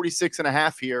over-under is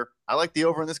 46.5 here. I like the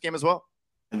over in this game as well.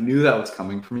 I knew that was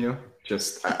coming from you.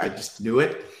 I just knew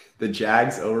it. The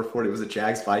Jags over 40. Was it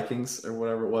Jags Vikings or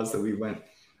whatever it was that we went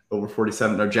over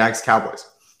 47? No, Jags Cowboys.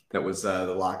 That was a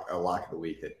lock of the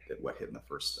week that hit in the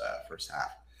first half.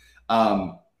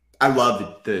 I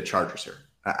love the Chargers here.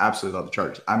 I absolutely love the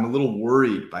Chargers. I'm a little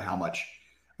worried by how much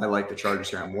I like the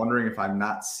Chargers here. I'm wondering if I'm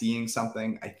not seeing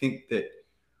something. I think that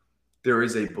there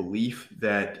is a belief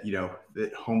that,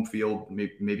 that home field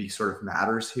maybe sort of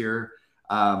matters here.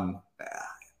 I'm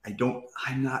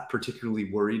not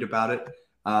particularly worried about it.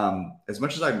 As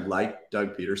much as I like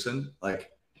Doug Peterson,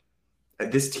 like,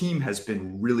 this team has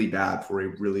been really bad for a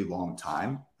really long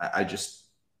time. I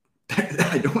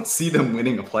don't see them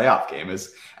winning a playoff game.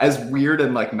 As weird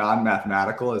and like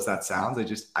non-mathematical as that sounds,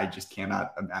 I just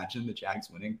cannot imagine the Jags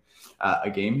winning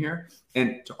a game here.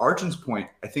 And to Arjun's point,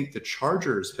 I think the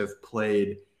Chargers have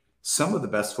played some of the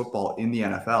best football in the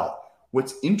NFL.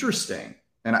 What's interesting,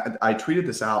 and I tweeted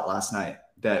this out last night,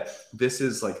 that this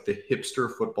is like the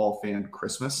hipster football fan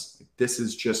Christmas. This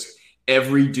is just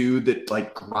every dude that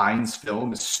like grinds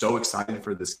film is so excited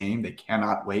for this game. They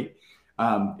cannot wait.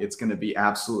 It's going to be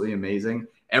absolutely amazing.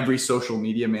 Every social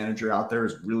media manager out there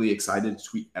is really excited to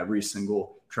tweet every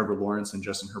single Trevor Lawrence and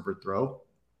Justin Herbert throw.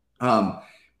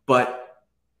 But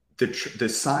the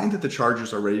sign that the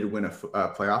Chargers are ready to win a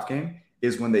playoff game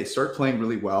is when they start playing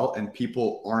really well and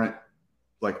people aren't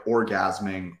like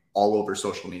orgasming all over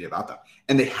social media about them.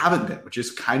 And they haven't been, which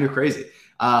is kind of crazy.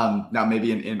 Now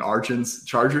maybe in Arjun's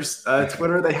Chargers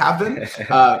Twitter, they have been.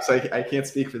 So I can't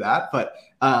speak for that, but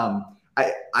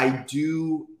I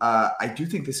do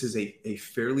think this is a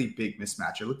fairly big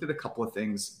mismatch. I looked at a couple of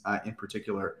things in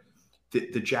particular.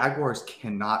 The Jaguars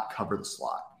cannot cover the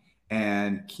slot.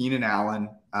 And Keenan Allen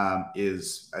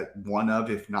is one of,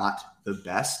 if not the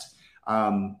best,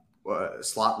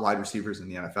 slot wide receivers in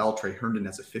the NFL. Trey Herndon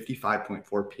has a 55.4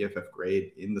 PFF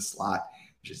grade in the slot,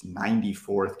 which is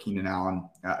 94th. Keenan Allen,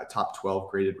 a top 12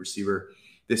 graded receiver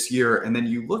this year. And then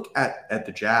you look at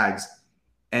the Jags,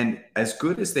 and as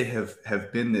good as they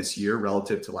have been this year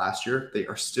relative to last year, they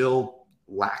are still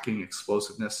lacking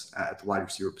explosiveness at the wide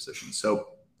receiver position. So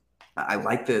I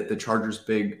like the Chargers'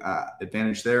 big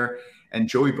advantage there. And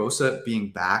Joey Bosa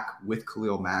being back with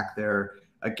Khalil Mack there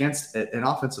against an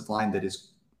offensive line that is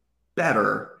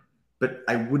better, but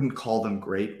I wouldn't call them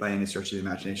great by any stretch of the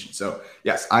imagination. So,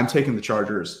 yes, I'm taking the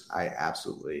Chargers. I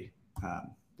absolutely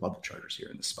love the Chargers here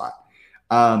in this spot.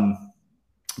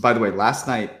 By the way, last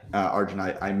night, Arjun,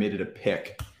 I made it a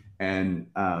pick, and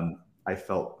I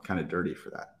felt kind of dirty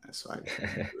for that. So I need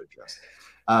to adjust.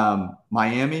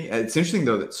 Miami, it's interesting,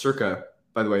 though, that Circa,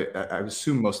 by the way, I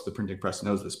assume most of the printing press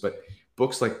knows this, but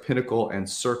books like Pinnacle and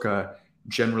Circa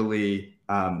generally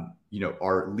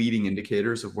are leading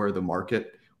indicators of where the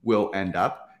market will end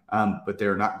up, but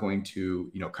they're not going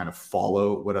to, kind of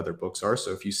follow what other books are.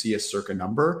 So if you see a Circa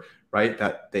number, right,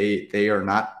 that they are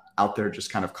not out there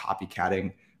just kind of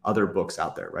copycatting other books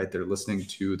out there, right? They're listening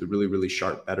to the really, really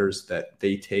sharp bettors that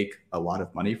they take a lot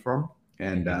of money from.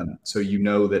 And so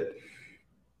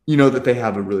that they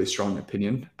have a really strong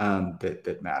opinion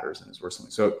that matters and is worth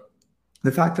something. So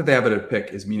the fact that they have it at a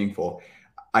pick is meaningful.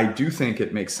 I do think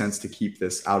it makes sense to keep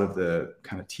this out of the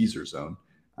kind of teaser zone.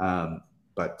 Oh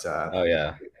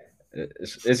yeah,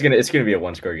 it's gonna be a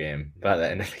one-score game by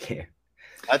the end of the game.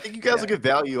 I think you guys will get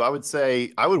value. I would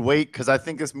say I would wait because I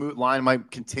think this line might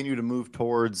continue to move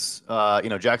towards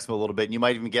Jacksonville a little bit, and you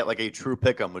might even get like a true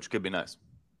pick 'em, which could be nice.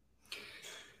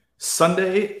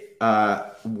 Sunday,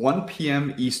 1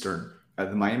 p.m. Eastern,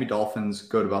 the Miami Dolphins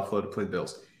go to Buffalo to play the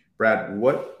Bills. Brad,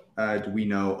 what do we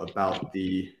know about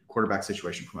the quarterback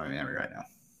situation for Miami right now?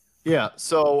 Yeah,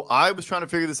 so I was trying to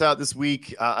figure this out this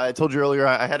week. I told you earlier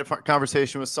I had a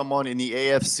conversation with someone in the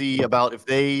AFC about if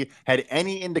they had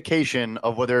any indication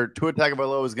of whether Tua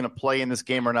Tagovailoa is going to play in this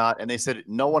game or not, and they said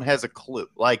no one has a clue.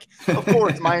 Like, of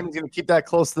course, Miami's going to keep that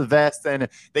close to the vest, and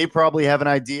they probably have an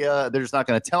idea. They're just not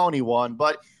going to tell anyone.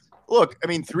 But look, I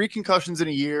mean, 3 concussions in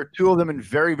a year, 2 of them in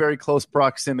very, very close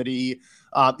proximity.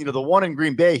 The one in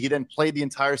Green Bay, he then played the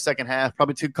entire second half,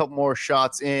 probably took a couple more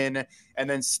shots in, and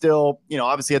then still,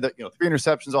 obviously had the 3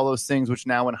 interceptions, all those things, which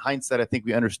now in hindsight, I think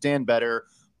we understand better.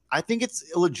 I think it's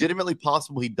legitimately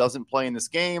possible he doesn't play in this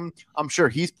game. I'm sure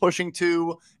he's pushing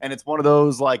to, and it's one of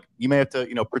those, like, you may have to,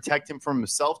 protect him from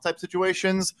himself type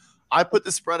situations. I put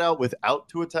the spread out without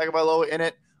Tua Tagovailoa in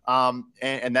it,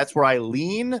 and that's where I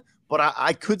lean, but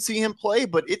I could see him play,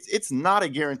 but it's not a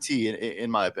guarantee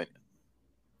in my opinion.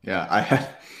 Yeah,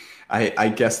 I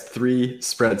guessed 3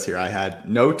 spreads here. I had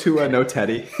no Tua, no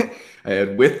Teddy. I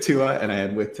had with Tua and I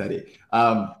had with Teddy.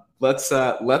 Let's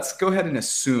go ahead and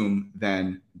assume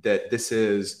then that this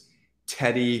is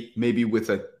Teddy, maybe with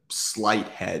a slight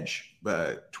hedge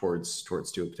towards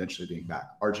Tua potentially being back.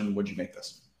 Arjun, what'd you make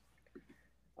this?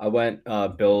 I went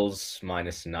Bills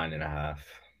minus 9.5.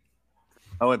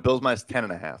 I went Bills minus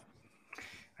 10.5.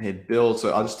 I had Bills,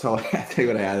 so I'll just tell you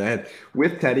what I had. I had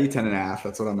with Teddy 10.5.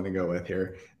 That's what I'm going to go with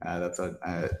here. That's what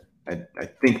I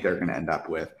think they're going to end up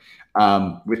with.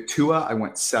 With Tua, I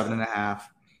went 7.5,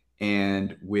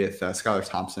 and with Skylar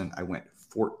Thompson, I went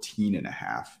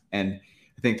 14.5. And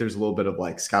I think there's a little bit of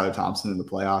like Skylar Thompson in the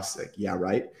playoffs. Like, yeah,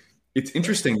 right. It's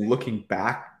interesting looking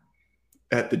back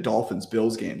at the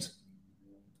Dolphins-Bills games.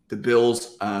 The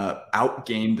Bills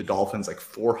outgained the Dolphins like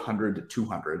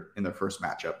 400-200 in their first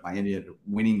matchup. Miami ended up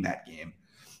winning that game.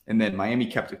 And then Miami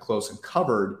kept it close and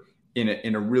covered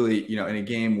in a really, in a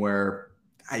game where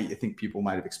I think people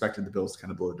might have expected the Bills to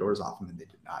kind of blow the doors off them, and they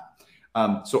did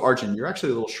not. So, Arjun, you're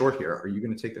actually a little short here. Are you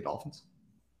going to take the Dolphins?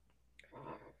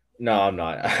 No, I'm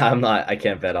not. I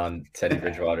can't bet on Teddy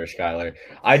Bridgewater, Skylar.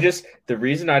 The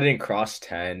reason I didn't cross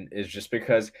 10 is just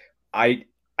because I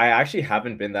actually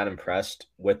haven't been that impressed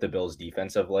with the Bills'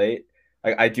 defense of late.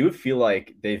 I do feel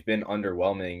like they've been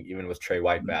underwhelming, even with Trey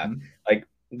White back. Mm-hmm. Like,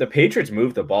 the Patriots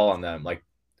moved the ball on them like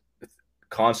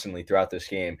constantly throughout this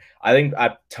game. I think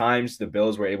at times the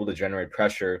Bills were able to generate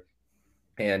pressure,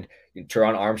 and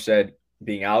Teron Armstead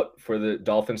being out for the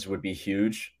Dolphins would be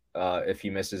huge if he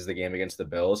misses the game against the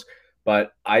Bills.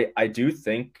 But I do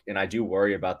think, and I do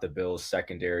worry about the Bills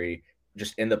secondary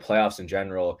just in the playoffs in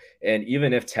general. And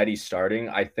even if Teddy's starting,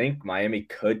 I think Miami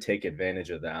could take advantage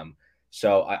of them.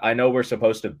 So I know we're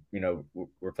supposed to,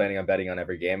 we're planning on betting on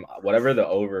every game. Whatever the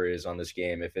over is on this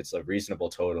game, if it's a reasonable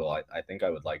total, I think I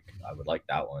would like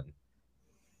that one.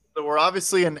 So we're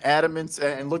obviously an adamant,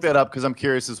 and look that up because I'm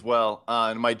curious as well,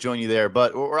 and might join you there.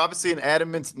 But we're obviously an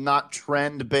adamant, not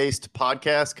trend-based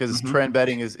podcast because trend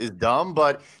betting is dumb.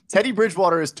 But Teddy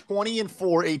Bridgewater is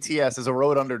 20-4 ATS as a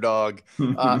road underdog.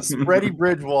 Spready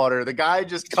Bridgewater, the guy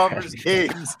just covers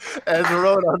games as a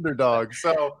road underdog.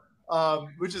 So,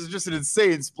 which is just an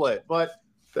insane split. But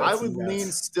I would lean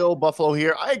still Buffalo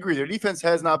here. I agree. Their defense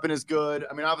has not been as good.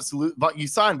 I mean, obviously, you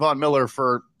signed Von Miller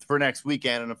for next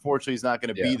weekend, and unfortunately, he's not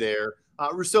going to be there.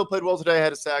 Rousseau played well today,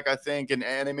 had a sack, I think, and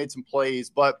they made some plays.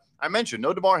 But I mentioned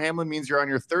no DeMar Hamlin means you're on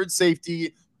your third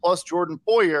safety, plus Jordan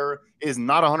Poyer is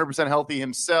not 100% healthy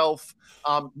himself.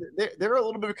 They're a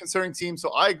little bit of a concerning team,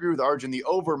 so I agree with Arjun. The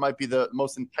over might be the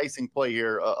most enticing play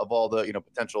here of all the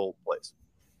potential plays.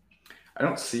 I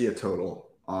don't see a total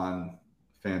on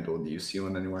FanDuel. Do you see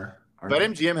one anywhere?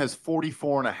 BetMGM has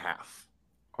 44.5.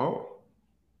 Oh.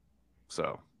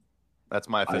 So that's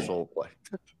my official play.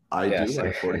 I do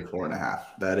like 44.5.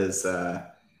 That is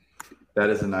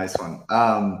a nice one.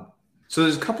 So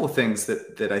there's a couple of things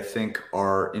that I think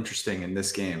are interesting in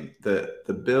this game.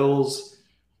 The Bills,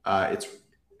 the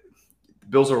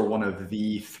Bills are one of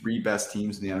the three best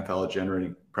teams in the NFL at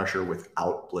generating pressure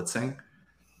without blitzing.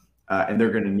 And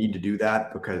they're going to need to do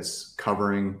that because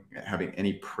having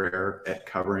any prayer at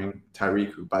covering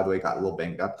Tyreek, who, by the way, got a little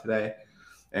banged up today,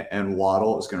 and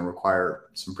Waddle is going to require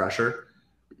some pressure.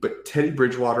 But Teddy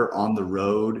Bridgewater on the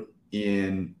road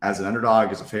as an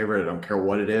underdog, as a favorite, I don't care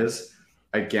what it is,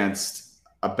 against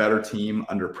a better team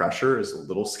under pressure is a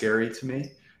little scary to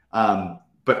me.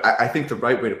 But I think the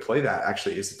right way to play that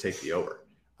actually is to take the over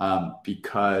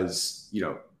because,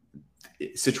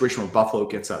 situation where Buffalo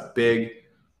gets up big,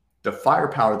 the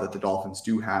firepower that the Dolphins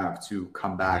do have to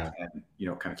come back and,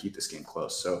 kind of keep this game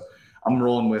close. So I'm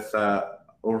rolling with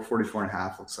over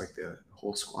 44.5. Looks like the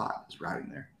whole squad is riding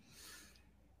there.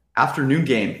 Afternoon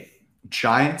game,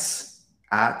 Giants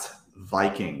at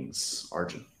Vikings.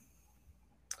 Arjun.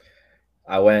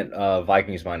 I went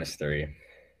Vikings -3.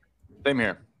 Same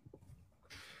here.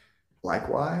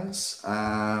 Likewise.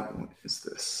 What is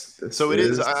this? So it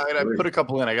is. I put a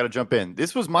couple in. I got to jump in.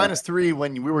 This was -3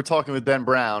 when we were talking with Ben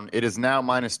Brown. It is now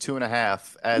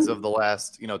 -2.5 as of the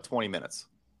last 20 minutes.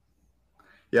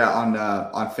 Yeah, on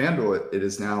FanDuel it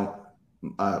is now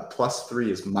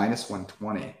 +3 is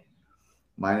 -120.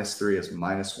 -3 is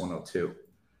 -102.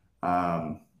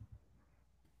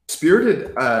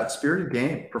 Spirited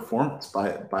game performance by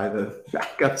the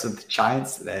backups of the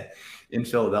Giants today in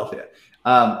Philadelphia.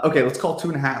 Okay, let's call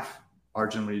 2.5.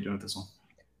 Arjun, what are you doing with this one?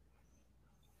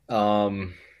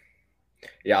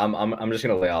 Yeah, I'm just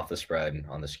gonna lay off the spread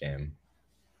on this game.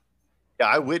 Yeah,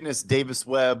 I witnessed Davis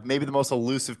Webb, maybe the most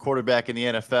elusive quarterback in the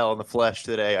NFL, in the flesh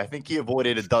today. I think he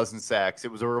avoided a dozen sacks.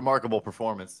 It was a remarkable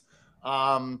performance.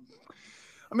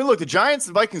 Look, the Giants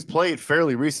and Vikings played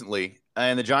fairly recently,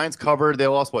 and the Giants covered. They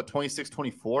lost,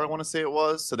 26-24, I want to say it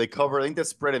was. So they covered. I think the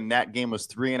spread in that game was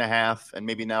 3.5, and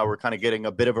maybe now we're kind of getting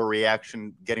a bit of a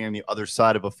reaction, getting on the other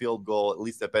side of a field goal, at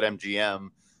least at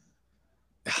BetMGM.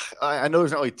 I know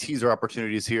there's not really teaser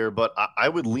opportunities here, but I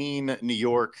would lean New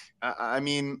York.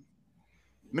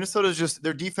 Minnesota's just,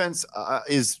 their defense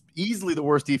is easily the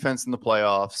worst defense in the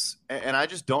playoffs. And I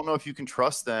just don't know if you can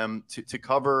trust them to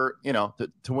cover,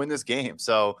 to win this game.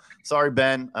 So sorry,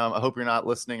 Ben. I hope you're not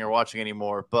listening or watching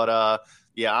anymore. But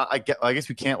I guess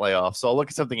we can't lay off. So I'll look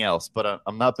at something else, but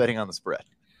I'm not betting on the spread.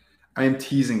 I am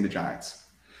teasing the Giants.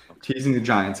 Teasing the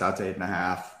Giants out to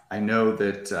 8.5. I know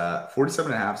that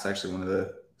 47.5 is actually one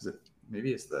of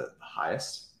maybe it's the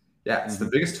highest. Yeah, it's the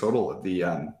biggest total of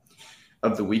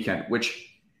the weekend, which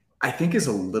I think is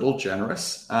a little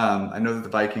generous. I know that the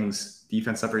Vikings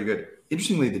defense not very good.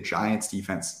 Interestingly, the Giants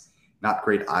defense not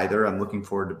great either. I'm looking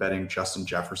forward to betting Justin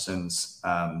Jefferson's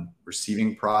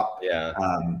receiving prop. Yeah,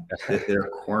 their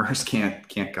corners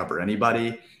can't cover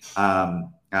anybody.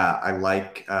 I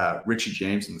like Richie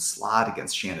James in the slot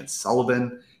against Shannon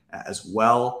Sullivan as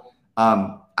well.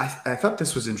 I thought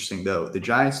this was interesting though. The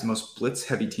Giants, the most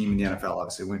blitz-heavy team in the NFL,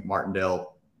 obviously Wink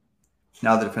Martindale,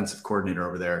 now the defensive coordinator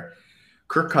over there.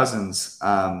 Kirk Cousins,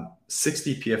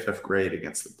 60 PFF grade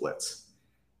against the blitz.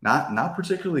 Not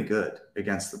particularly good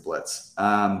against the blitz. So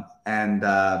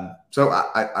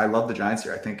I love the Giants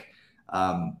here. I think,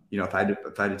 if I had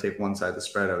to take one side of the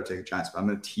spread, I would take the Giants, but I'm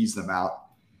going to tease them out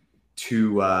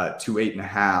to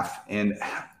 8.5. And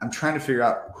I'm trying to figure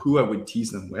out who I would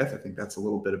tease them with. I think that's a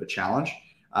little bit of a challenge,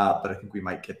 but I think we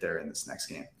might get there in this next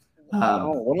game.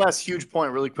 One last huge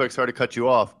point really quick. Sorry to cut you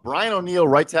off. Brian O'Neill,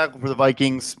 right tackle for the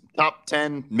Vikings, top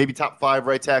 10, maybe top 5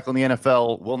 right tackle in the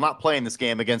NFL, will not play in this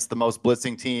game against the most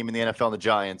blitzing team in the NFL and the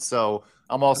Giants. So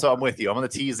I'm with you. I'm on the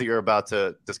tease that you're about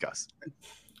to discuss.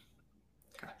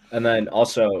 And then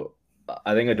also,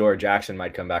 I think Adoree Jackson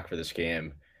might come back for this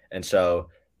game. And so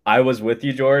I was with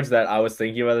you, George, that I was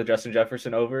thinking about the Justin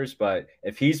Jefferson overs, but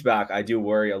if he's back, I do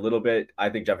worry a little bit. I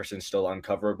think Jefferson's still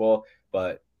uncoverable,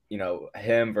 but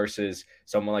him versus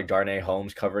someone like Darnay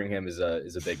Holmes covering him is a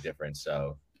big difference.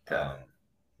 So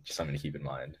just something to keep in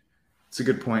mind. It's a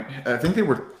good point. I think they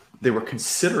were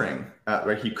considering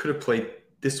right. He could have played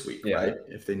this week, right?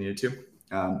 If they needed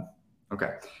to.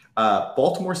 Okay.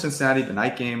 Baltimore, Cincinnati, the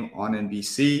night game on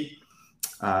NBC.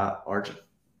 Arjun.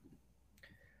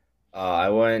 I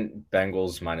went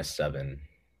Bengals -7.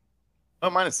 Oh,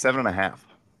 -7.5.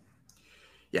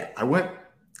 Yeah, I went.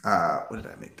 What did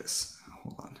I make this?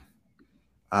 Hold on.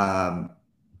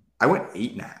 I went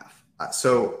 8.5.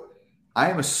 So I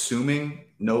am assuming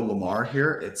no Lamar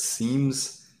here. It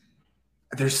seems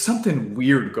there's something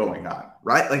weird going on,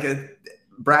 right? Like,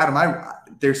 Brad,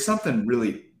 there's something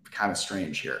really kind of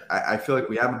strange here. I feel like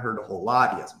we haven't heard a whole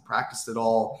lot. He hasn't practiced at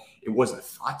all. It wasn't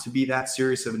thought to be that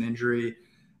serious of an injury.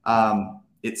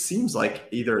 It seems like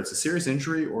either it's a serious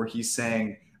injury or he's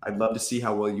saying, I'd love to see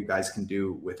how well you guys can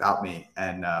do without me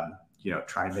and,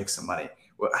 try and make some money.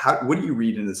 What do you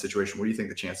read into the situation? What do you think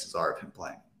the chances are of him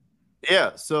playing?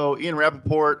 Yeah, so Ian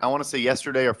Rappaport, I want to say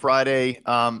yesterday or Friday,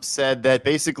 said that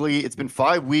basically it's been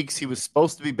 5 weeks. He was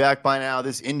supposed to be back by now.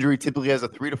 This injury typically has a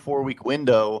 3 to 4 week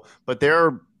window, but there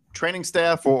are training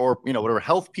staff or whatever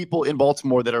health people in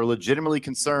Baltimore that are legitimately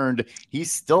concerned he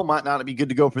still might not be good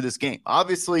to go for this game.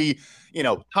 Obviously,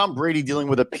 Tom Brady dealing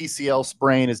with a PCL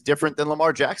sprain is different than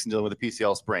Lamar Jackson dealing with a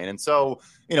PCL sprain. And so,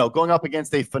 going up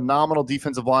against a phenomenal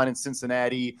defensive line in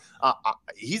Cincinnati,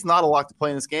 he's not a lock to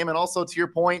play in this game. And also, to your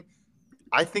point,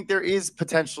 I think there is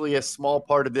potentially a small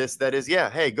part of this that is,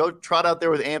 hey, go trot out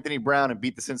there with Anthony Brown and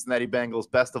beat the Cincinnati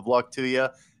Bengals. Best of luck to you.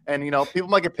 And, people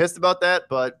might get pissed about that,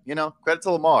 but, credit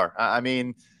to Lamar. I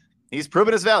mean, he's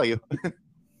proven his value. Yeah,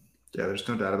 there's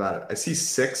no doubt about it. I see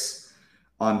 6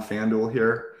 on FanDuel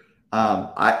here.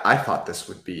 I thought this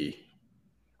would be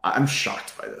 – I'm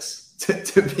shocked by this,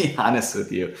 to be honest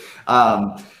with you.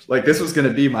 This was going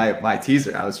to be my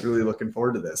teaser. I was really looking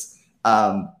forward to this.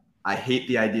 I hate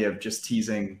the idea of just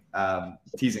teasing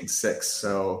 6.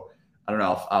 So I don't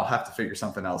know. I'll have to figure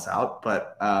something else out,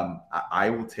 but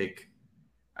I'll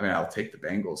take the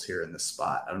Bengals here in this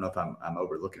spot. I don't know if I'm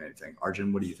overlooking anything.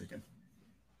 Arjun, what are you thinking?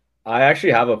 I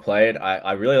actually have a play.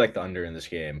 I really like the under in this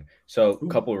game. So a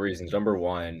couple of reasons. Number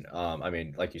one,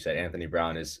 like you said, Anthony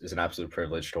Brown is an absolute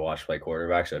privilege to watch play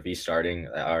quarterback. So if he's starting,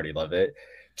 I already love it.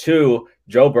 2,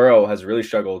 Joe Burrow has really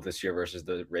struggled this year versus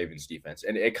the Ravens defense.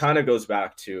 And it kind of goes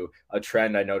back to a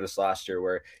trend I noticed last year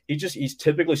where he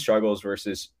typically struggles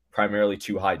versus primarily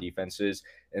 2 high defenses.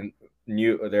 And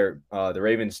the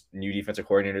Ravens' new defensive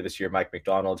coordinator this year, Mike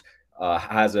McDonald,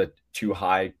 has a 2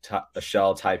 high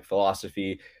shell type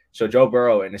philosophy. So Joe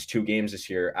Burrow in his 2 games this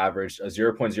year averaged a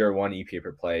 0.01 EPA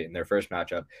per play in their first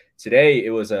matchup. Today, it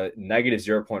was a negative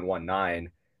 0.19.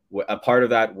 A part of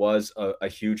that was a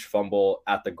huge fumble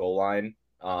at the goal line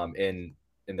in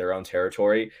their own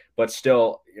territory. But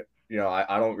still,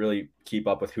 I don't really keep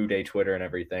up with Who Day Twitter and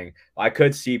everything. I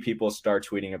could see people start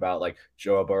tweeting about like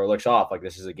Joe Burrow looks off. Like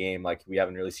this is a game like we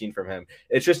haven't really seen from him.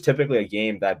 It's just typically a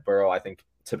game that Burrow, I think,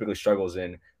 typically struggles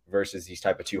in versus these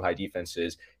type of 2 high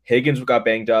defenses. Higgins got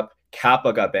banged up.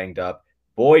 Kappa got banged up.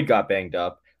 Boyd got banged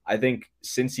up. I think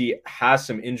since he has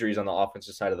some injuries on the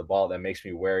offensive side of the ball, that makes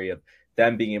me wary of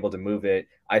them being able to move it.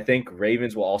 I think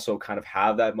Ravens will also kind of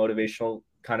have that motivational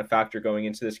kind of factor going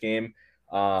into this game,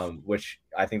 which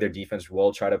I think their defense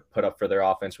will try to put up for their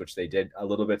offense, which they did a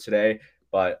little bit today.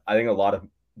 But I think a lot of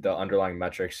the underlying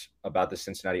metrics about the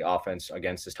Cincinnati offense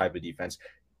against this type of defense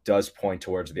does point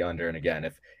towards the under. And again,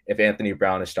 if Anthony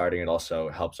Brown is starting, it also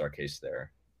helps our case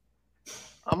there.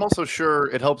 I'm also sure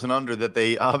it helps an under that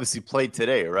they obviously played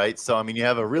today, right? So, you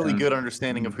have a really good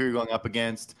understanding of who you're going up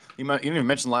against. You didn't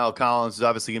mention Lyle Collins is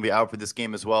obviously going to be out for this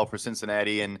game as well for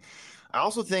Cincinnati. And I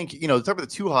also think, talk about the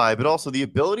 2 high, but also the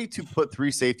ability to put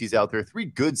 3 safeties out there, 3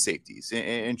 good safeties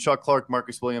in Chuck Clark,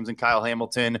 Marcus Williams, and Kyle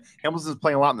Hamilton. Hamilton's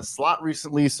playing a lot in the slot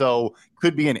recently, so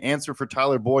could be an answer for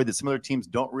Tyler Boyd that some other teams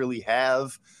don't really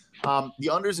have. The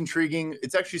under is intriguing.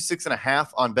 It's actually 6.5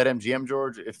 on BetMGM,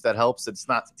 George, if that helps. It's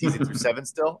not teasing through 7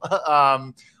 still.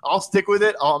 I'll stick with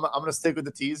it. I'm going to stick with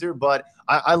the teaser, but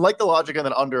I like the logic on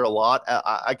that under a lot.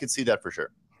 I could see that for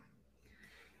sure.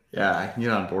 Yeah, I can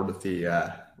get on board with the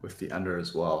under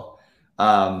as well.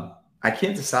 I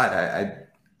can't decide.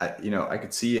 I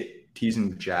could see it teasing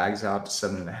the Jags out to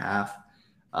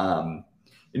 7.5.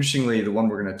 Interestingly, the one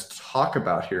we're going to talk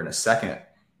about here in a second,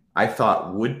 I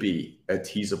thought would be a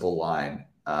teasable line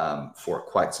for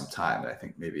quite some time. And I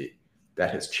think maybe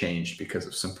that has changed because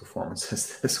of some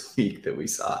performances this week that we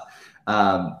saw.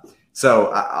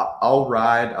 So I'll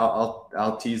ride.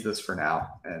 I'll tease this for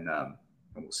now, and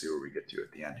we'll see where we get to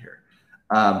at the end here.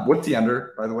 What's the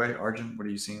under, by the way, Arjun? What are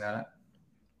you seeing that at?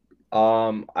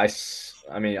 I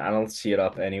mean, I don't see it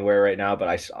up anywhere right now,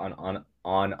 but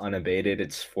on unabated,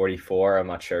 it's 44. I'm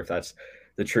not sure if that's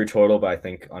the true total, but I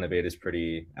think unabated is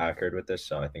pretty accurate with this,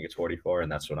 so I think it's 44,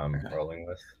 and that's what I'm rolling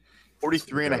with.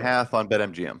 43.5 on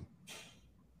BetMGM.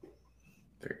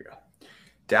 There you go.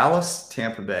 Dallas,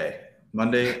 Tampa Bay,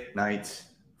 Monday Night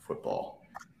Football.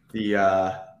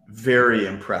 The very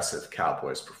impressive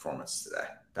Cowboys performance today.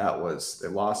 They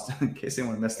lost, in case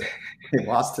anyone missed it, they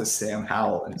lost to Sam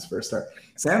Howell in his first start.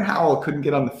 Sam Howell couldn't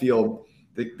get on the field.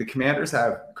 The Commanders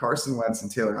have Carson Wentz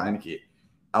and Taylor Heineke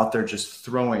out there just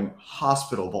throwing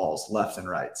hospital balls left and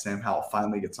right. Sam Howell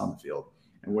finally gets on the field.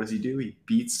 And what does he do? He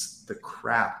beats the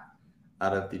crap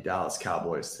out of the Dallas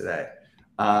Cowboys today.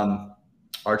 Arjun,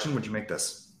 what'd you make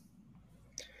this?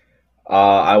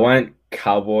 I went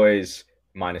Cowboys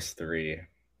 -3.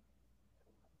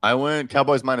 I went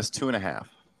Cowboys -2.5.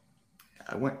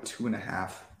 I went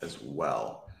 2.5 as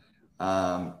well.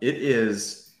 It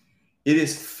is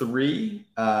 3.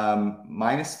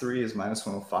 -3 is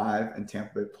 -105, and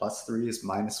Tampa Bay +3 is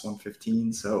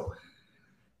 -115. So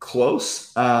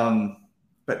close.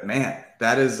 But man,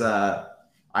 that is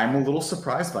I'm a little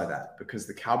surprised by that because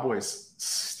the Cowboys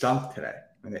stunk today.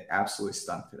 I mean, they absolutely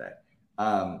stunk today.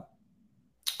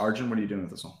 Arjun, what are you doing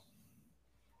with this one?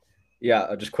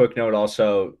 Yeah, just quick note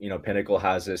also, Pinnacle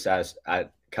has this as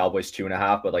at Cowboys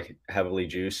 2.5, but like heavily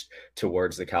juiced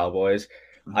towards the Cowboys.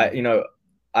 Mm-hmm.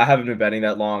 I haven't been betting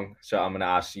that long, so I'm gonna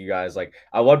ask you guys, like,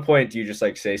 at what point do you just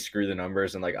like say screw the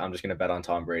numbers and like I'm just gonna bet on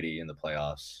Tom Brady in the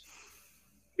playoffs?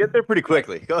 Get there pretty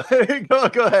quickly. Go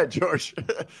ahead, George.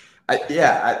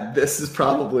 This is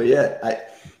probably it.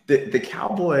 The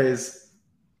Cowboys,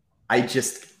 I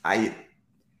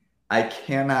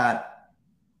cannot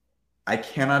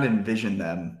envision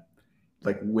them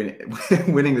like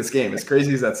winning this game. As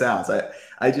crazy as that sounds,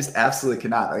 I just absolutely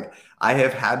cannot. Like, I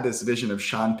have had this vision of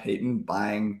Sean Payton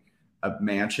buying a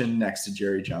mansion next to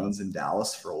Jerry Jones in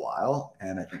Dallas for a while,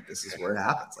 and I think this is where it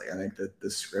happens. Like, I think that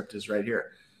the script is right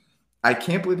here. I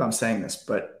can't believe I'm saying this,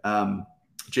 but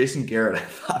Jason Garrett, I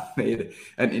thought, made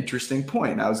an interesting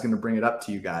point. I was going to bring it up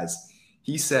to you guys.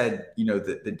 He said,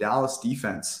 the Dallas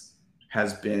defense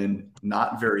has been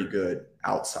not very good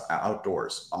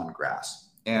outdoors on grass.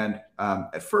 And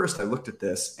at first I looked at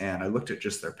this and I looked at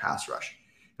just their pass rush.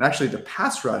 And actually the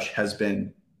pass rush has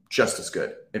been just as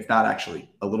good, if not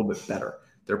actually a little bit better.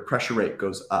 Their pressure rate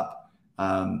goes up.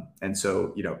 And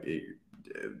so,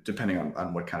 depending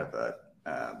on what kind of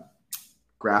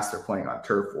grass they're playing on,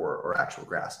 turf or actual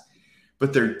grass.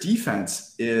 But their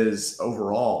defense is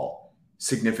overall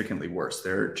significantly worse.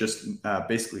 They're just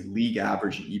basically league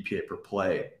average in EPA per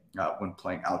play when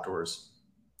playing outdoors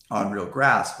on real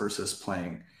grass versus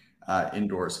playing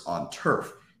indoors on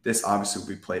turf. This obviously will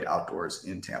be played outdoors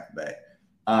in Tampa Bay.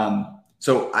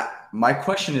 So my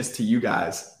question is to you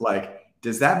guys, like,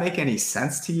 does that make any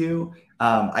sense to you?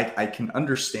 I can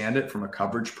understand it from a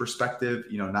coverage perspective,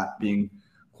 not being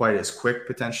quite as quick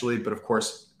potentially, but of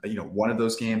course, one of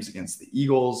those games against the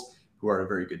Eagles, who are a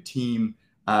very good team.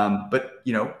 But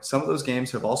some of those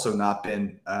games have also not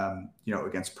been,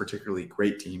 against particularly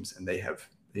great teams, and they have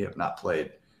not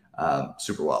played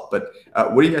super well. But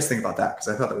what do you guys think about that? Because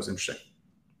I thought that was interesting.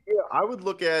 Yeah, I would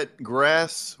look at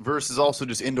grass versus also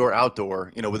just indoor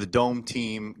outdoor, with a dome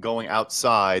team going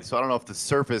outside. So I don't know if the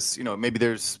surface, maybe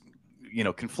there's,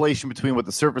 conflation between what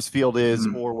the surface field is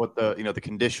or what the, the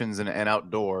conditions and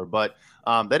outdoor. But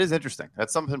that is interesting.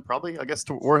 That's something probably, I guess,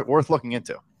 worth looking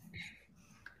into.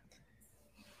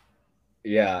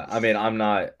 Yeah, I mean,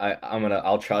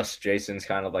 I'll trust Jason's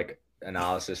kind of like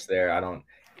analysis there.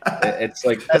 It's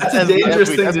like that's a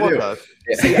dangerous thing to do.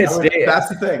 That's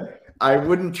the thing. I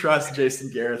wouldn't trust Jason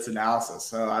Garrett's analysis,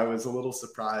 so I was a little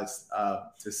surprised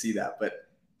to see that. But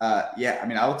I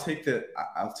mean, I'll take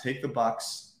the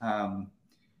Bucks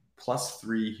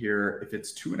 +3 here. If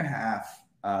it's 2.5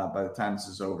 by the time this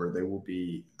is over, they will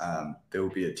be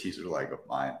a teaser leg of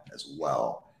mine as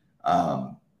well.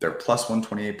 They're plus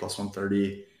 128, plus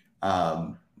 130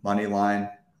 money line,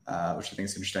 which I think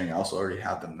is interesting. I also already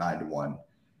have them 9-1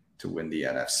 to win the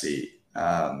NFC.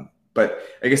 But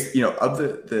I guess, of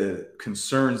the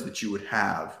concerns that you would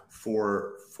have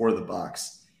for the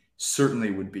Bucs, certainly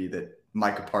would be that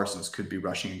Micah Parsons could be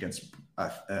rushing against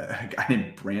a guy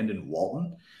named Brandon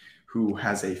Walton, who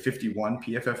has a 51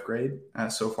 PFF grade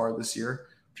so far this year,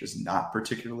 which is not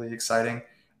particularly exciting.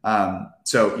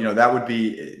 So that would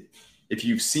be, if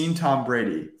you've seen Tom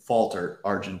Brady falter,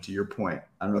 Arjun, to your point,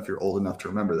 I don't know if you're old enough to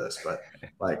remember this, but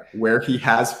like where he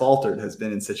has faltered has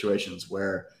been in situations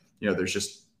where,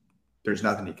 there's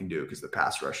nothing he can do because the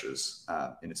pass rush is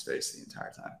in his face the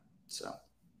entire time. So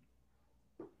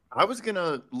I was going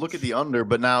to look at the under,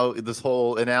 but now this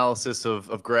whole analysis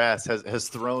of grass has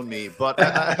thrown me. But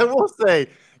I will say,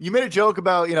 you made a joke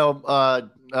about,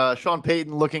 Sean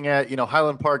Payton looking at,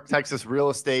 Highland Park, Texas real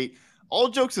estate. All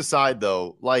jokes aside,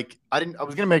 though, like I was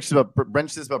going to mention about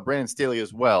Brandon Staley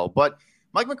as well. But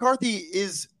Mike McCarthy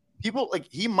is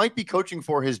he might be coaching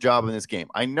for his job in this game.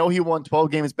 I know he won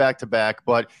 12 games back to back,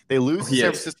 but they lose to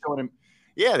San Francisco.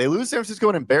 They lose San Francisco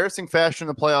in embarrassing fashion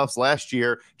in the playoffs last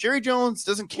year. Jerry Jones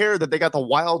doesn't care that they got the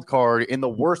wild card in the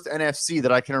worst NFC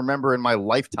that I can remember in my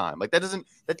lifetime. Like that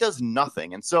does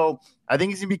nothing. And so I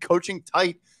think he's going to be coaching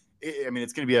tight. I mean,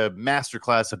 it's going to be a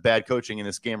masterclass of bad coaching in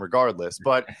this game regardless.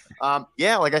 But, I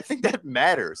think that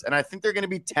matters. And I think they're going to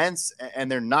be tense,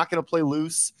 and they're not going to play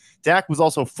loose. Dak was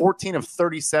also 14 of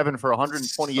 37 for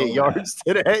 128 yards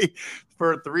today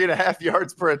for 3.5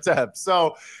 yards per attempt.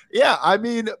 So, I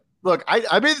mean, look,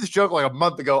 I made this joke like a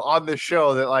month ago on this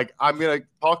show that, like, I'm going to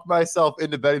talk myself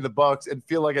into betting the Bucs and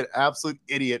feel like an absolute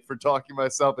idiot for talking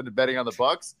myself into betting on the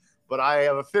Bucs. But I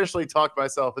have officially talked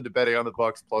myself into betting on the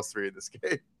Bucs +3 in this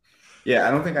game. Yeah,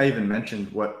 I don't think I even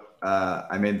mentioned what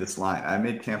I made this line. I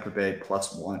made Tampa Bay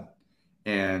 +1,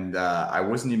 and I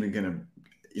wasn't even going to,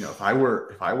 if I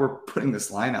were putting this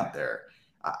line out there,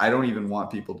 I don't even want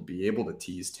people to be able to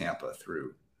tease Tampa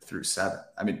through 7.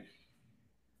 I mean,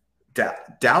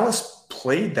 Dallas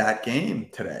played that game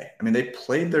today. I mean, they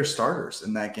played their starters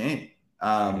in that game,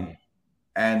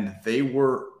 and they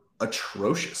were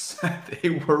atrocious. They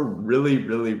were really,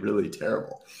 really, really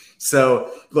terrible.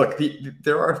 So, look,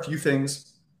 there are a few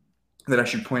things that I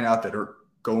should point out that are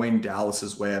going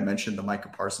Dallas's way. I mentioned the Micah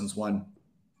Parsons one.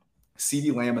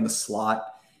 CeeDee Lamb in the slot,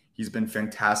 he's been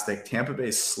fantastic. Tampa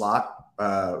Bay's slot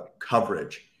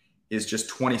coverage is just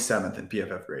 27th in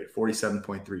PFF grade,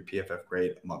 47.3 PFF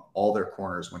grade among all their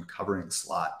corners when covering the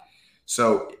slot.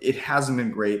 So it hasn't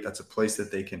been great. That's a place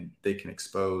that they can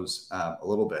expose a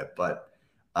little bit. But,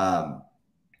 I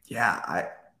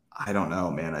don't know,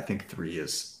 man. I think 3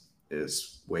 is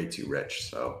way too rich.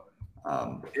 So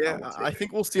I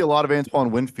think we'll see a lot of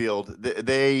Antoine Winfield.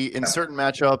 They in certain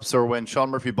matchups, or when Sean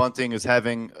Murphy Bunting is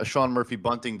having a Sean Murphy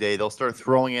Bunting day, they'll start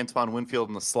throwing Antoine Winfield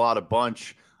in the slot a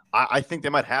bunch. I think they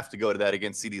might have to go to that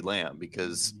against CeeDee Lamb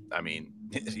because, I mean,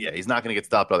 he's not going to get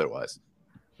stopped otherwise.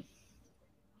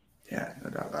 Yeah, no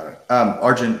doubt about it.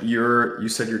 Arjun, you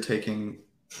said you're taking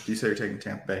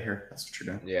Tampa Bay here. That's what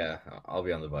you're doing. Yeah, I'll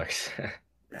be on the Bucs.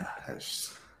 Yeah,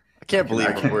 I can't believe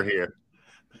we're here.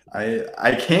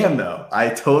 I can, though. I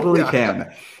totally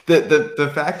can.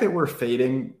 The fact that we're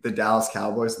fading the Dallas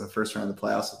Cowboys in the first round of the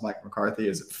playoffs with Mike McCarthy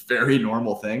is a very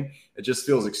normal thing. It just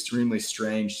feels extremely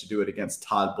strange to do it against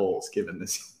Todd Bowles, given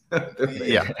this. We were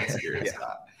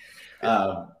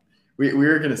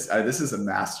going to. This is a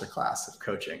masterclass of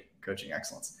coaching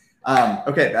excellence.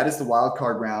 Okay, that is the wild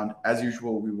card round. As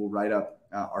usual, we will write up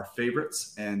our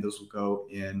favorites, and those will go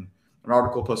in an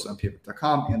article posted on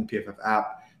PFF.com and the PFF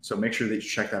app. So make sure that you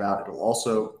check that out.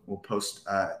 We'll post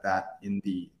that in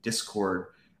the Discord,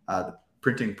 the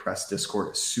Printing Press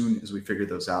Discord, as soon as we figure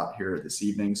those out here this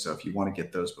evening. So if you want to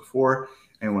get those before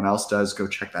anyone else does, go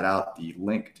check that out. The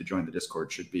link to join the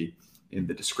Discord should be in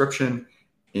the description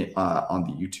on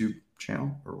the YouTube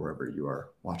channel or wherever you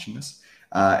are watching this.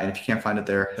 And if you can't find it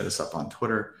there, hit us up on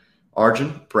Twitter.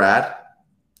 Arjun, Brad,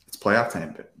 it's playoff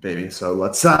time, baby. So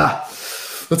let's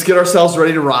get ourselves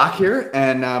ready to rock here.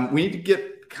 And we need to get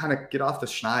off the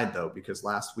schneid, though, because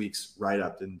last week's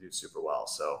write-up didn't do super well.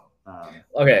 So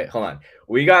okay, hold on.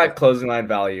 We got closing line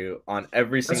value on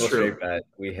every single straight bet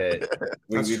we hit.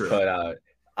 we put out.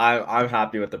 I'm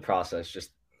happy with the process.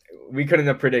 Just we couldn't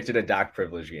have predicted a Dak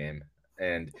privilege game,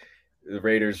 and the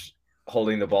Raiders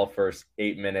holding the ball first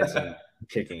 8 minutes and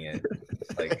kicking it.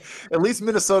 Like, at least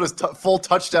Minnesota's full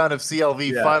touchdown of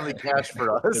CLV finally cashed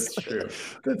for us.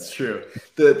 That's true.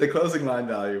 The closing line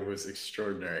value was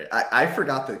extraordinary. I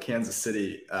forgot that Kansas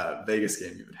City Vegas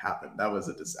game even happened. That was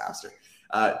a disaster.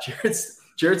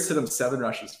 Jared Stidham 7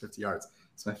 rushes, 50 yards.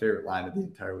 It's my favorite line of the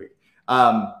entire week.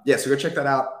 So go check that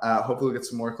out. Hopefully we'll get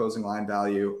some more closing line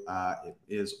value. It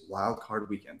is Wildcard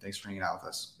weekend. Thanks for hanging out with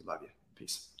us. We love you.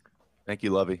 Peace. Thank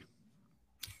you, Lovey.